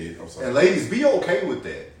did. I'm sorry. And ladies, be okay with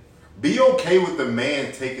that. Be okay with the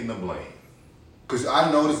man taking the blame. Because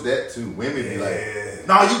I noticed that too. Women be like,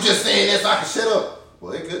 no, you just saying that so I can shut up.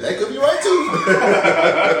 Well, that could be right too.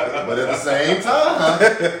 But at the same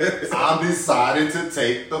time, I'm deciding to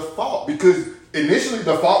take the fault. Because initially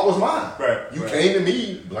the fault was mine. Right. You came to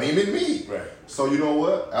me blaming me. Right. So you know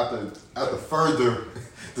what? After further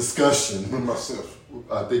discussion with myself.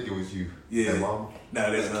 I think it was you. Yeah. And mama. Nah,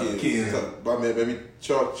 that's kids. My man, baby,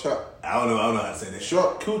 short. I don't know how to say that.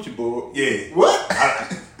 Short coochie boy. Yeah. What?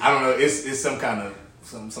 I don't know. It's some kind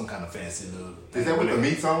of fancy little thing. Is that what the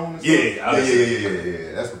meat's on? Yeah.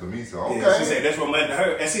 Yeah. That's what the meat's on. Okay. Yeah, she said that's romantic to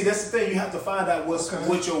her. And see, that's the thing. You have to find out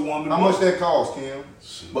what your woman How wants. much that cost, Kim?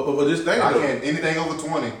 But this thing, I can't anything over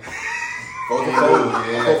 20. 4 for 4.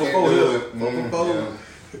 Yeah, 4 for can't 4. do it. 4 for 4.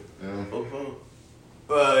 Yeah. 4 for 4.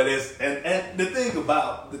 And the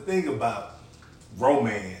thing about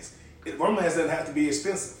romance doesn't have to be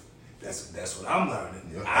expensive. That's what I'm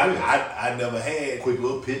learning. Yeah. I never had, Quick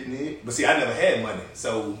little picnic. but see, I never had money,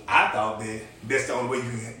 so I thought that that's the only way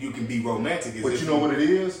you can be romantic. Is But if you know what it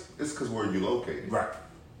is? It's because where you located. right?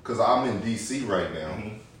 Because I'm in DC right now,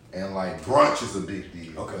 and like brunch is a big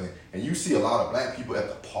deal. Okay. And you see a lot of black people at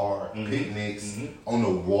the park, picnics, on the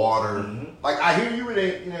water. Like I hear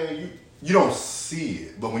you, you don't see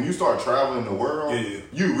it, but when you start traveling the world,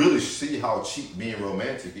 you really see how cheap being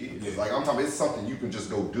romantic is. Yeah. Like I'm talking, it's something you can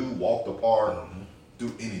just go do, walk the park,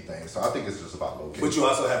 do anything. So I think it's just about location. But you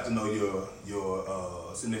also have to know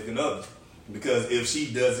your significant other, because if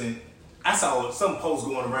she doesn't, I saw some posts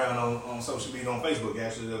going around on social media, on Facebook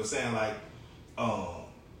actually, that was saying like, on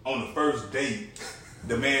the first date,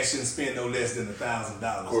 the man shouldn't spend no less than $1,000.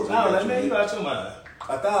 I was like, man, you out your mind.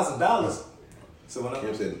 $1,000. So when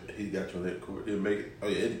Kim said he got your neck court. He'll make it. Oh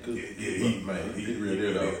yeah, Eddie could. he real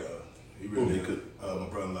deal though. He really could. My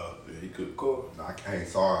brother-in-law. Yeah, he could. Cool. No, I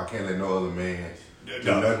can't let no other man do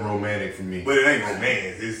No. nothing romantic for me. But it ain't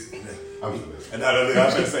romance. It's I'm just listening. and I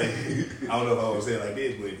was gonna say, I don't know if I would say it like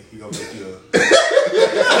this, but he gonna make you a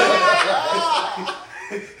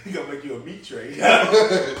he gonna make you a meat tray. I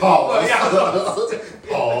Pause.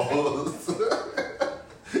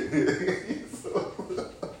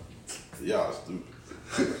 Y'all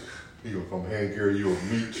stupid. He gonna come hand carry you a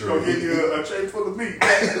meat tray. Gonna give you a tray full of meat.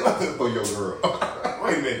 For your girl.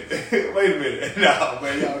 Wait a minute. No,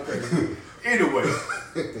 man, y'all crazy. Anyway,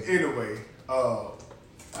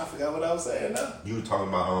 I forgot what I was saying now. You were talking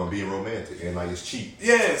about being romantic and like it's cheap.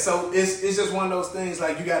 Yeah, so it's just one of those things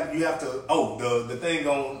like you have to the thing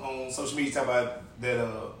on social media talk about that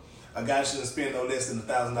a guy shouldn't spend no less than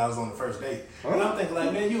 $1,000 on the first date. Huh? And I'm thinking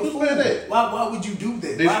like, man, you a fool. Why would you do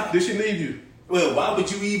that? Did she need you? Well, why would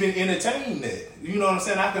you even entertain that? You know what I'm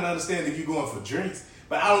saying? I can understand if you're going for drinks,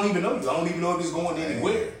 but I don't even know you. I don't even know if it's going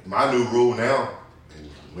anywhere. My new rule now, and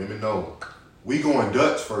women know, we going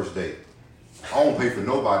Dutch first date. I don't pay for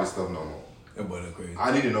nobody's stuff no more. That boy that crazy.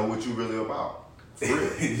 I need to know what you really about. For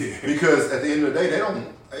real. Yeah. Because at the end of the day, they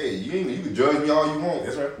don't, hey, you can judge me all you want.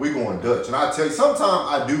 That's right. We going Dutch. And I tell you, sometimes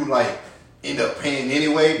I do like end up paying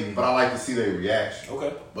anyway, but I like to see their reaction.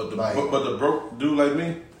 Okay. But the broke dude like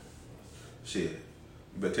me, shit,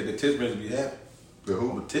 you better take the text message and be happy. The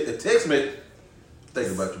who? A text message,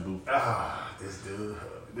 think about your boo. This dude.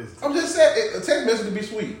 I'm just saying, a text message to be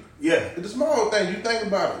sweet. Yeah. It's the small thing, you think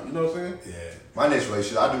about it, you know what I'm saying? Yeah. My next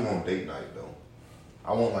relationship, I do want date night though.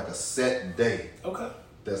 I want like a set day. Okay.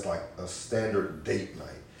 That's like a standard date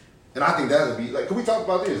night. And I think that would be like, can we talk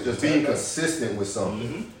about this? Just being consistent with something.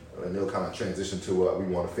 Mm-hmm. And they'll kind of transition to what we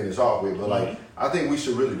want to finish off with. But like, I think we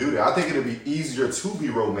should really do that. I think it'll be easier to be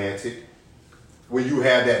romantic when you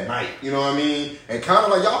have that night. You know what I mean? And kind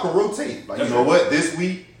of like y'all can rotate. Like, you know what? This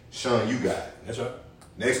week, Sean, you got it. That's right.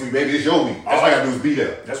 Next week, maybe it's your week. All I gotta do is be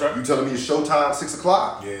there. That's right. You telling me it's showtime, 6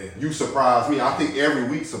 o'clock? Yeah. You surprise me. I think every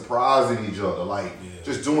week surprising each other. Like,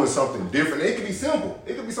 just doing something different. It could be simple.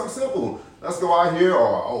 It could be something simple. Let's go out here,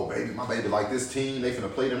 or, oh, baby, my baby like this team. They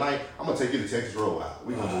finna play tonight. I'm gonna take you to Texas Roadhouse.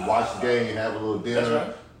 We're gonna go watch the game and have a little dinner. That's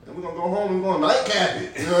right. And we're gonna go home and we're gonna nightcap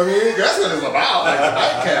it. You know what I mean? That's what it's about. Like a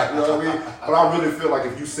nightcap. You know what I mean? But I really feel like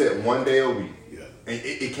if you set one day a week, and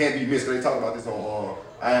it can't be missed, because they talk about this on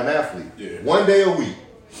I Am Athlete. Yeah. One day a week.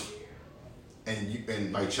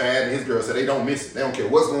 And like Chad and his girl said, they don't miss it. They don't care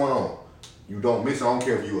what's going on. You don't miss it. I don't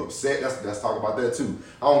care if you upset. Let's talk about that too.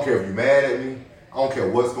 I don't care if you mad at me. I don't care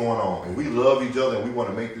what's going on. And we love each other and we want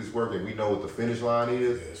to make this work and we know what the finish line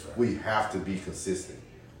is. Yeah, that's right. We have to be consistent.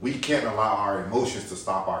 We can't allow our emotions to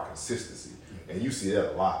stop our consistency. And you see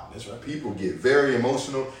that a lot. That's right. People get very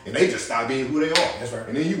emotional and they just stop being who they are. That's right.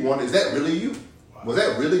 And then you wonder, is that really you? Wow. Was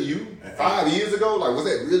that really you 5 years ago? Like, was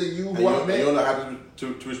that really you? Who I met? You don't know how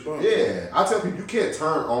to respond. Yeah. I tell people, you can't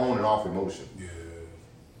turn on and off emotion. Yeah.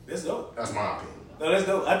 That's dope. That's my opinion. No, that's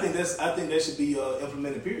dope. I think that should be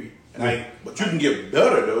implemented. Period. Like, but you can get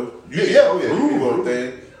better though. You improve on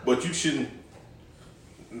things, but you shouldn't.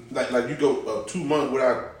 Like you go 2 months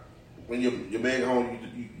without when your man home,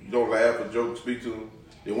 you don't laugh or joke, speak to him.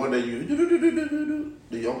 Then one day you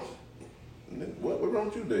what wrong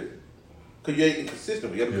with you then? Because you ain't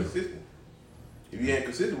consistent. You gotta be consistent. If you ain't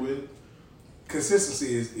consistent with it,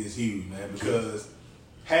 consistency is huge, man. Because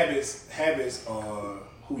habits are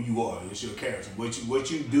who you are. It's your character. What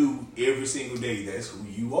you do every single day, that's who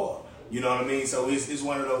you are. You know what I mean? So it's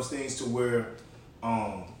one of those things to where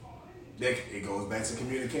it goes back to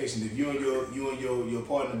communication. If you and your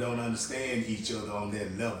partner don't understand each other on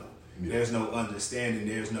that level, there's no understanding.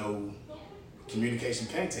 There's no communication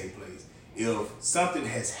can't take place. If something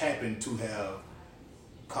has happened to have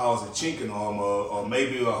caused a chink in the armor, or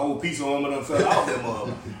maybe a whole piece of armor done fell off them up,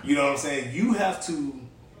 you know what I'm saying? You have to.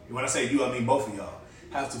 When I say you, I mean both of y'all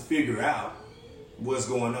have to figure out what's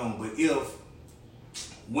going on. But if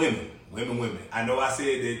women, I know I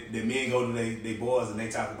said that men go to their boys and they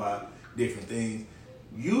talk about different things.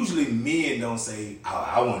 Usually men don't say,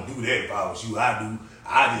 I want to do that if I was you.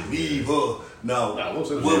 I just leave her. No,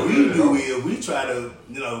 what we do is we try to,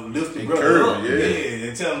 lift the brother up,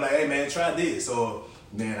 and tell them like, hey man, try this, or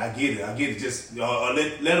man, I get it. Just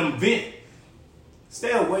let them vent.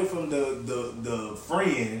 Stay away from the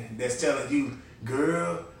friend that's telling you,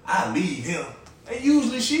 girl, I leave him. And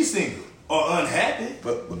usually she's single or unhappy.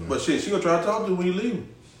 But shit, she gonna try to talk to you when you leave.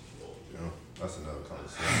 Yeah, that's another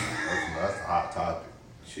conversation. That's a hot topic.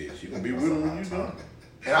 Shit, she gonna be with him when you done.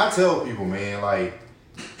 And I tell people, man, like,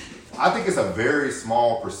 I think it's a very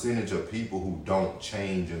small percentage of people who don't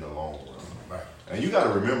change in the long run. Right. And you got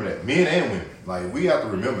to remember that, men and women. Like, we have to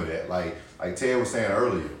remember that. Like Ted was saying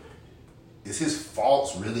earlier, is his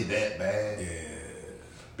faults really that bad? Yeah.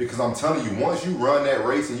 Because I'm telling you, once you run that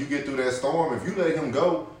race and you get through that storm, if you let him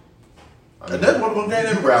go, that's what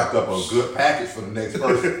I'm you wrapped up a good package for the next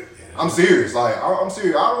person. I'm serious. Like, I'm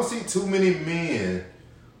serious. I don't see too many men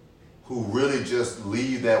who really just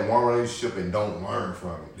leave that one relationship and don't learn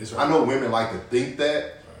from it. That's right. I know women like to think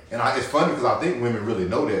that. And it's funny because I think women really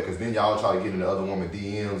know that, because then y'all try to get into other women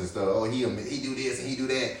DMs and stuff. Oh, he do this and he do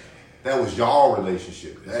that. That was y'all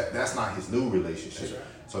relationship. That's not his new relationship. That's right.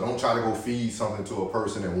 So don't try to go feed something to a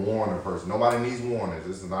person and warn a person. Nobody needs warnings.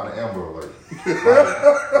 This is not an Amber Alert.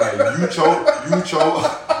 like you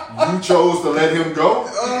chose to let him go.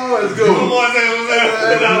 Oh, it's good.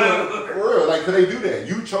 For real, like, could they do that?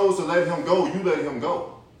 You chose to let him go. You let him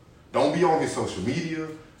go. Don't be on his social media.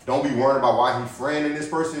 Don't be worried about why he's friending this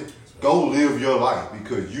person. Go live your life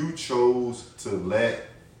because you chose to let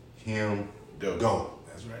him go.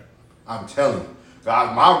 That's right. I'm telling you.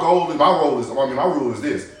 My rule is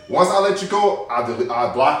this. Once I let you go, I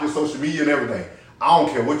block your social media and everything. I don't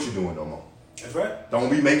care what you're doing no more. That's right. Don't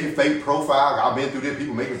be making fake profiles. I've been through this.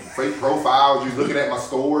 People making fake profiles. You looking at my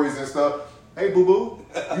stories and stuff. Hey, boo-boo,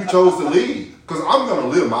 you chose to leave. Because I'm going to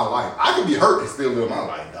live my life. I can be hurt and still live my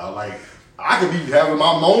life, dog. Like, I could be having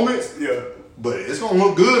my moments. Yeah. But it's going to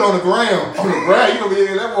look good on the ground. On the ground, you're going to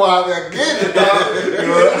be that boy out there getting it, dog.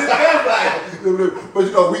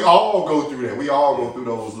 But, we all go through that. We all go through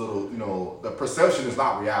those little, the perception is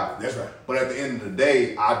not reality. That's right. But at the end of the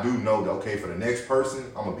day, I do know that, okay, for the next person,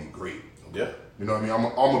 I'm going to be great. Yeah. You know what I mean?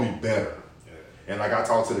 I'm going to be better. Yeah. And like I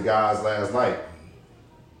talked to the guys last night,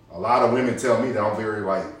 a lot of women tell me that I'm very,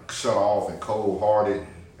 shut off and cold-hearted.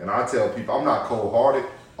 And I tell people, I'm not cold-hearted.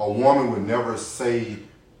 A woman would never say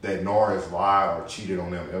that Norris lied or cheated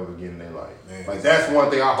on them ever again in their life. Man, that's one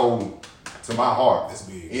thing I hold to my heart. That's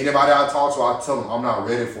big. Anybody I talk to, I tell them I'm not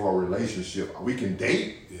ready for a relationship. We can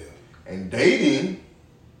date. Yeah. And dating,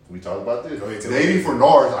 we talked about this. Go ahead, dating for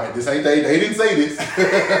Norris, this ain't dating. They didn't say this.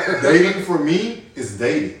 Dating for me is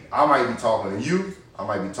dating. I might be talking to you. I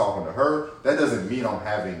might be talking to her. That doesn't mean I'm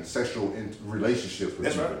having sexual relationships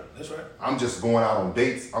with people. That's right. I'm just going out on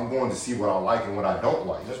dates. I'm going to see what I like and what I don't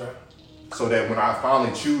like. That's right. So that when I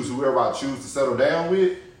finally choose whoever I choose to settle down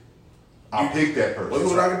with, I pick that person.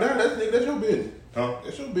 What's knocking down? That's your business. Huh?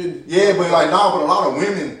 That's your business. Yeah, but but a lot of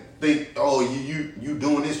women think, oh, you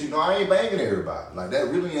doing this, I ain't banging everybody. Like that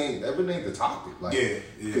really ain't the topic. Like,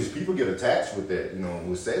 because people get attached with that.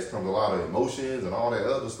 With sex comes a lot of emotions and all that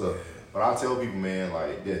other stuff. Yeah. But I tell people, man,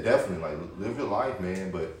 definitely, live your life,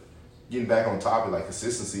 man. But getting back on topic,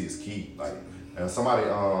 consistency is key. Somebody,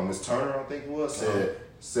 Miss Turner, I think it was, said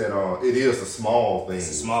it is a small thing. It's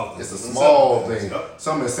a small thing.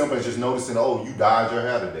 Something as simple as just noticing, oh, you dyed your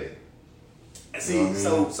hair today. And see,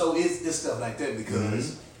 so it's stuff like that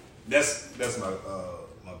because that's my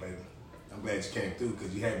baby. I'm glad you came through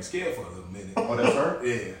because you had me scared for a little minute. Oh, that's her?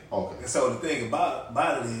 Yeah. Okay. And so the thing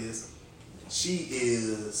about it is, she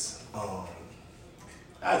is.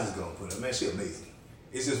 I just gonna put her, man. She amazing.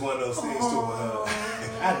 It's just one of those things to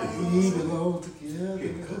I knew you belong together.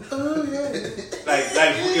 Oh yeah.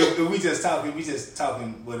 If we just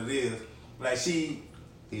talking what it is. He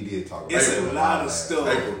did talk about it's a lot of stuff.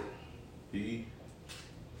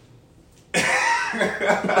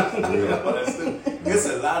 It's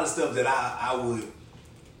a lot of stuff that I would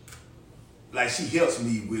she helps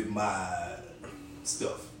me with my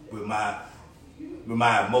stuff, with my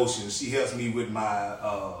emotions. She helps me with my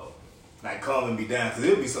calming me down, because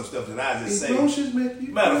there'll be some stuff that I just say. Emotions make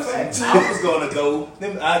you. Matter of fact, I was gonna go.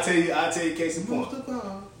 I'll tell you case in point.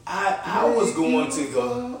 I was going to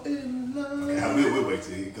go. Okay, we'll wait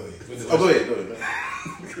till you go ahead. Go ahead.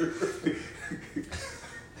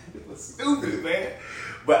 Stupid, man.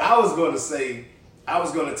 But I was gonna say, I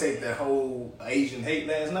was gonna take that whole Asian hate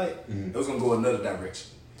last night. It was gonna go another direction.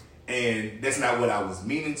 And that's not what I was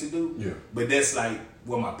meaning to do. Yeah. But that's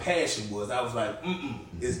what my passion was. I was like,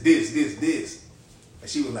 it's this. And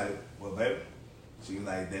she was like, well, baby. She was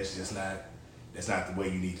like, that's not the way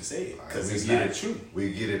you need to say it. Because it's not true.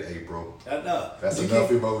 We get it, April. I know. That's enough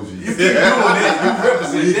emojis. You keep doing that. You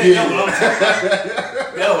represent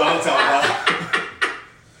that. That's what I'm talking about.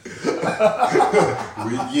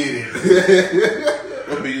 We get it.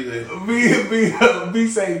 What be there? Me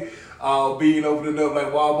say, being opening up like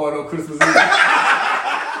Walmart on Christmas Eve.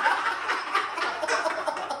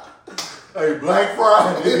 Hey, Black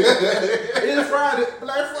Friday. It's Friday.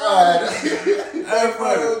 Black Friday. Black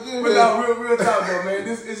Friday. But no, real talk though, man.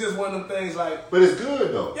 This is just one of them things But it's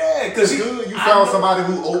good though. Yeah, because it's good. You found somebody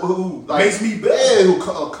who makes me better. Yeah,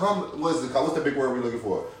 what's the big word we're looking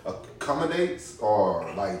for? Accommodates or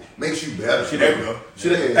makes you better.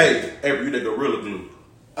 Hey, April, you the Gorilla Glue.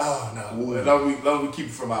 Oh no! Long we keep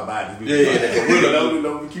it from our bodies.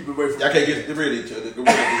 Long we keep it away from. Y'all can't get rid of each other.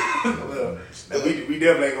 Well, we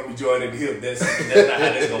definitely ain't gonna be joining the hip. That's not how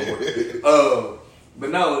that's gonna work. But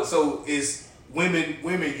no, so it's women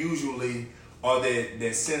usually or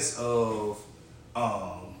that sense of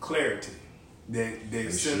clarity.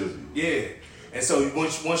 That sense, yeah. And so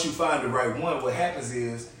once you find the right one, what happens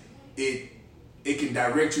is it can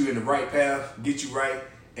direct you in the right path, get you right.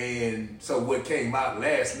 And so what came out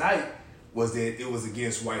last night was that it was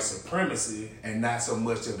against white supremacy and not so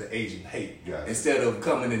much of the Asian hate. Gotcha. Instead of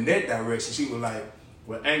coming in that direction, she was like,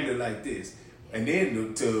 well, angry like this. And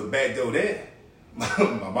then to backdoor that,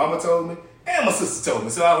 my mama told me and my sister told me.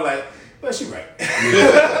 So I was like, well, she right.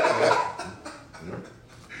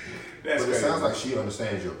 That's but it sounds like she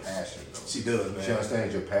understands your passion, though. She does, man. She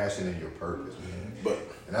understands your passion and your purpose, man.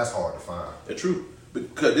 And that's hard to find. It's true.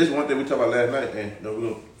 Because this is one thing we talked about last night, and we're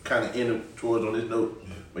going to kind of end it towards on this note.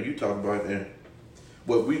 When you talk about and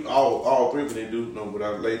what we all three of them do, with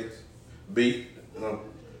our ladies, we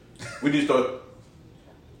just start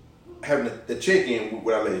having the check-in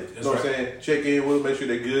with our ladies. That's what I'm saying? Check in with them, make sure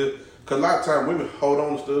they're good. Because a lot of times women hold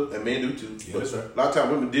on to stuff, and men do too. Yeah, that's right. A lot of times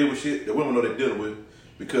women deal with shit that women know they're dealing with.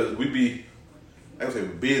 Because we be, I don't say we're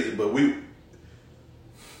busy, but we,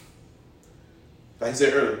 like I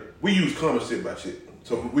said earlier, we use common sense about shit.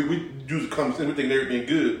 So we use common sense, we think everything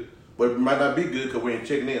good, but it might not be good because we ain't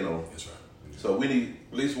checking in on it. That's right. So we need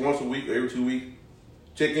at least once a week or every 2 weeks,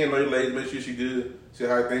 check in on your lady, make sure she good, see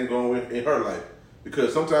how things going in her life.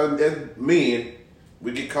 Because sometimes as men,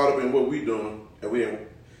 we get caught up in what we doing, and we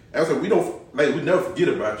never forget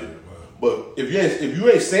about you. But if you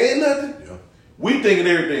ain't saying nothing, we thinking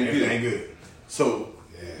everything good. So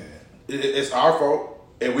it's our fault,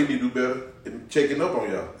 and we need to do better in checking up on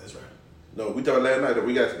y'all. That's right. No, we talked last night that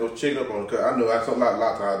we got to go checking up on. Cause I know a lot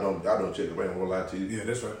of times I don't check up. I ain't gonna lie to you. Yeah,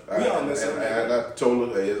 that's right. I told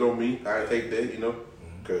her, hey, it's on me. I take that,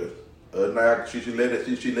 cause now she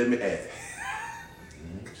let me have it.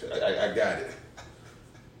 I got it.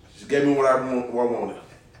 She gave me what I wanted.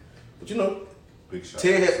 But Big shot.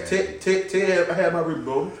 Ted I had my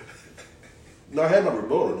rebuttal. No, I had my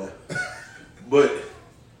rebuttal now. But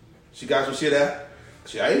she got some shit out.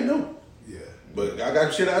 I ain't know. Yeah. But I got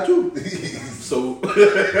some shit out too. So,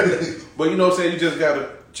 but you know what I'm saying? You just gotta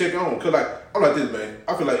check on. Cause I'm like this, man.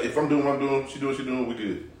 I feel like if I'm doing what I'm doing, she doing what she doing, we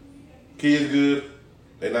good. Kids good.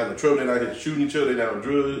 They not in trouble. They not here shooting each other. They not on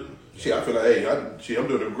drugs. Shit, I feel like, hey, I'm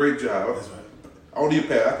doing a great job. That's right. I don't need a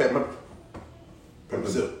pat. I pat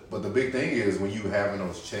myself. But the big thing is when you having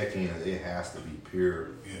those check-ins, it has to be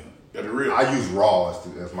pure. Yeah. Got the real. I use RAW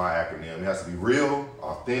as my acronym. It has to be real,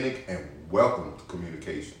 authentic, and welcome to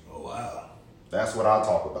communication. Oh, wow. That's what I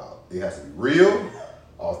talk about. It has to be real,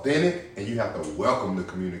 authentic, and you have to welcome the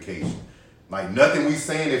communication. Like nothing we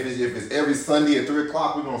saying, if it's every Sunday at 3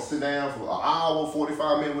 o'clock, we're going to sit down for an hour,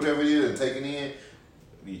 45 minutes, whatever it is, and take it in.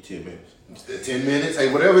 Need 10 minutes. 10 minutes,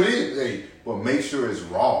 hey, whatever it is, hey, but make sure it's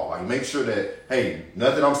raw. Like, make sure that, hey,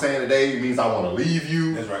 nothing I'm saying today means I want to leave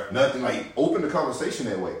you. That's right. Nothing, like, open the conversation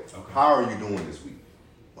that way. Okay. How are you doing this week?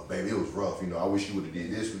 Well, baby, it was rough. I wish you would have did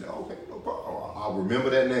this. Okay, no problem. I'll remember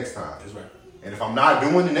that next time. That's right. And if I'm not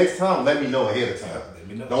doing it next time, let me know ahead of time. Let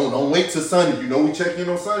me know. Don't wait till Sunday. We check in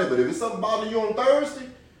on Sunday, but if it's something bothering you on Thursday,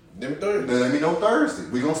 then let me know Thursday.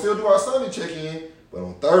 We're going to still do our Sunday check-in, but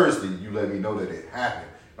on Thursday, you let me know that it happened.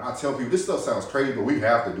 I tell people this stuff sounds crazy, but we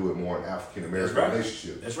have to do it more in African American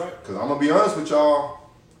relationships. That's right. Because I'm gonna be honest with y'all.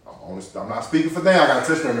 I'm not speaking for them. I gotta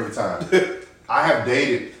touch them every time. I have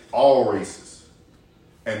dated all races,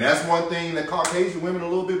 and that's one thing that Caucasian women are a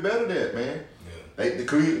little bit better at, man. Yeah. The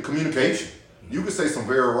communication. You could say some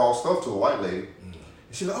very raw stuff to a white lady.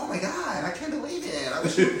 And she's like, "Oh my God, I can't believe it! I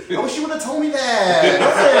wish you would have told me that.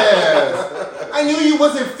 Yes. I knew you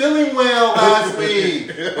wasn't feeling well last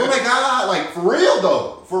week. Oh my God, like for real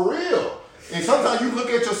though, for real." And sometimes you look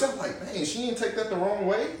at yourself like, "Man, she didn't take that the wrong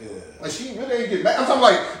way. Yeah. Like she really ain't get back." I'm talking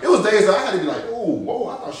like it was days that I had to be like, "Oh, whoa,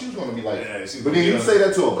 I thought she was gonna be like." Yeah, but then you say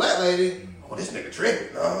that to a black lady. Oh, this nigga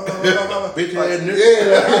tripping. No. Bitch like, ass nigga.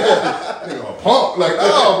 Yeah. Nigga a punk. Like,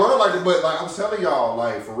 no, bro. Like, but like I'm telling y'all,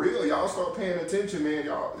 like, for real, y'all start paying attention, man.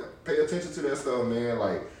 Y'all pay attention to that stuff, man.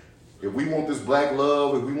 Like, if we want this black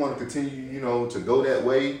love, if we want to continue, to go that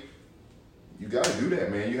way, you gotta do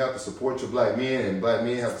that, man. You have to support your black men, and black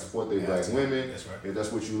men have to support their black women. That's right. If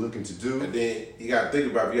that's what you're looking to do. And then you gotta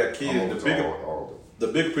think about if you got kids, the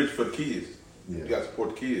bigger picture for the kids. Yeah. You gotta support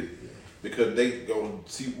the kids. Because they gonna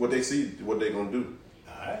see what they see, what they gonna do.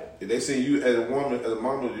 Alright. If they see you as a woman, as a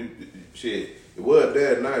mama, shit, it was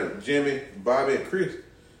that night, Jimmy, Bobby, and Chris.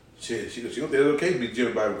 Shit, she gonna it's okay to be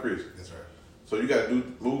Jimmy, Bobby, and Chris. That's right. So you gotta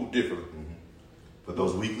move differently. Mm-hmm. But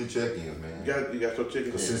those weekly check-ins, man. You got to start checking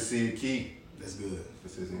in. Consistency is key. That's good.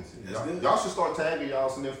 Y'all should start tagging y'all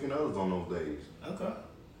significant others on those days.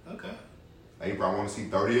 Okay. They probably want to see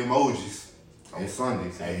 30 emojis on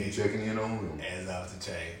Sunday. So you checking in on them. As off the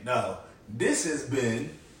chain. No. this has been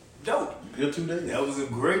dope. Good 2 days. That was a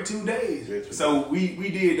great 2 days. Great 2 So we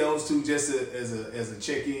did those two just as a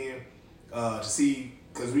check in to see,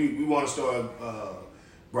 because we want to start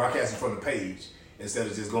broadcasting from the page instead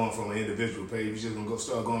of just going from an individual page. We're just gonna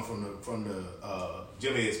start going from the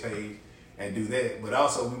Gym Heads page and do that. But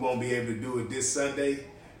also we won't be able to do it this Sunday.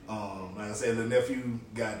 Like I said, the nephew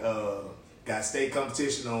got state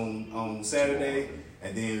competition on Saturday,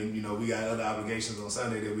 and then we got other obligations on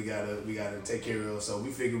Sunday that we gotta take care of. So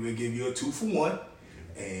we figured we'll give you a 2-for-1,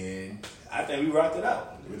 and I think we rocked it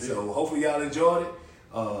out. So hopefully y'all enjoyed it.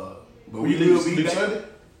 But we will be back. Sunday?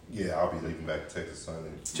 Yeah, I'll be leaving back to Texas Sunday.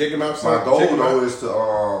 Check him out. My goal though is to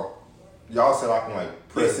y'all said I can like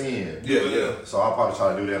press in. Yeah. So I'll probably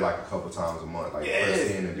try to do that like a couple times a month, like Yeah. press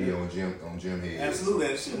in and be on Gym Heads. Absolutely,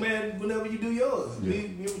 and shit, man. Whenever you do yours,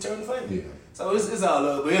 we return the favor. Yeah. So it's all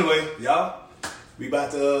love. But anyway, y'all, we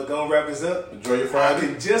about to go and wrap this up. Enjoy your I Friday.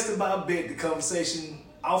 can just about bet the conversation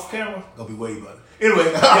off camera gonna be way better.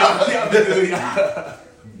 Anyway, y'all be good, y'all.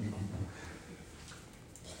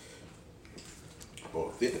 For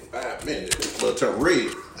 55 minutes, it's gonna turn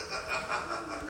red.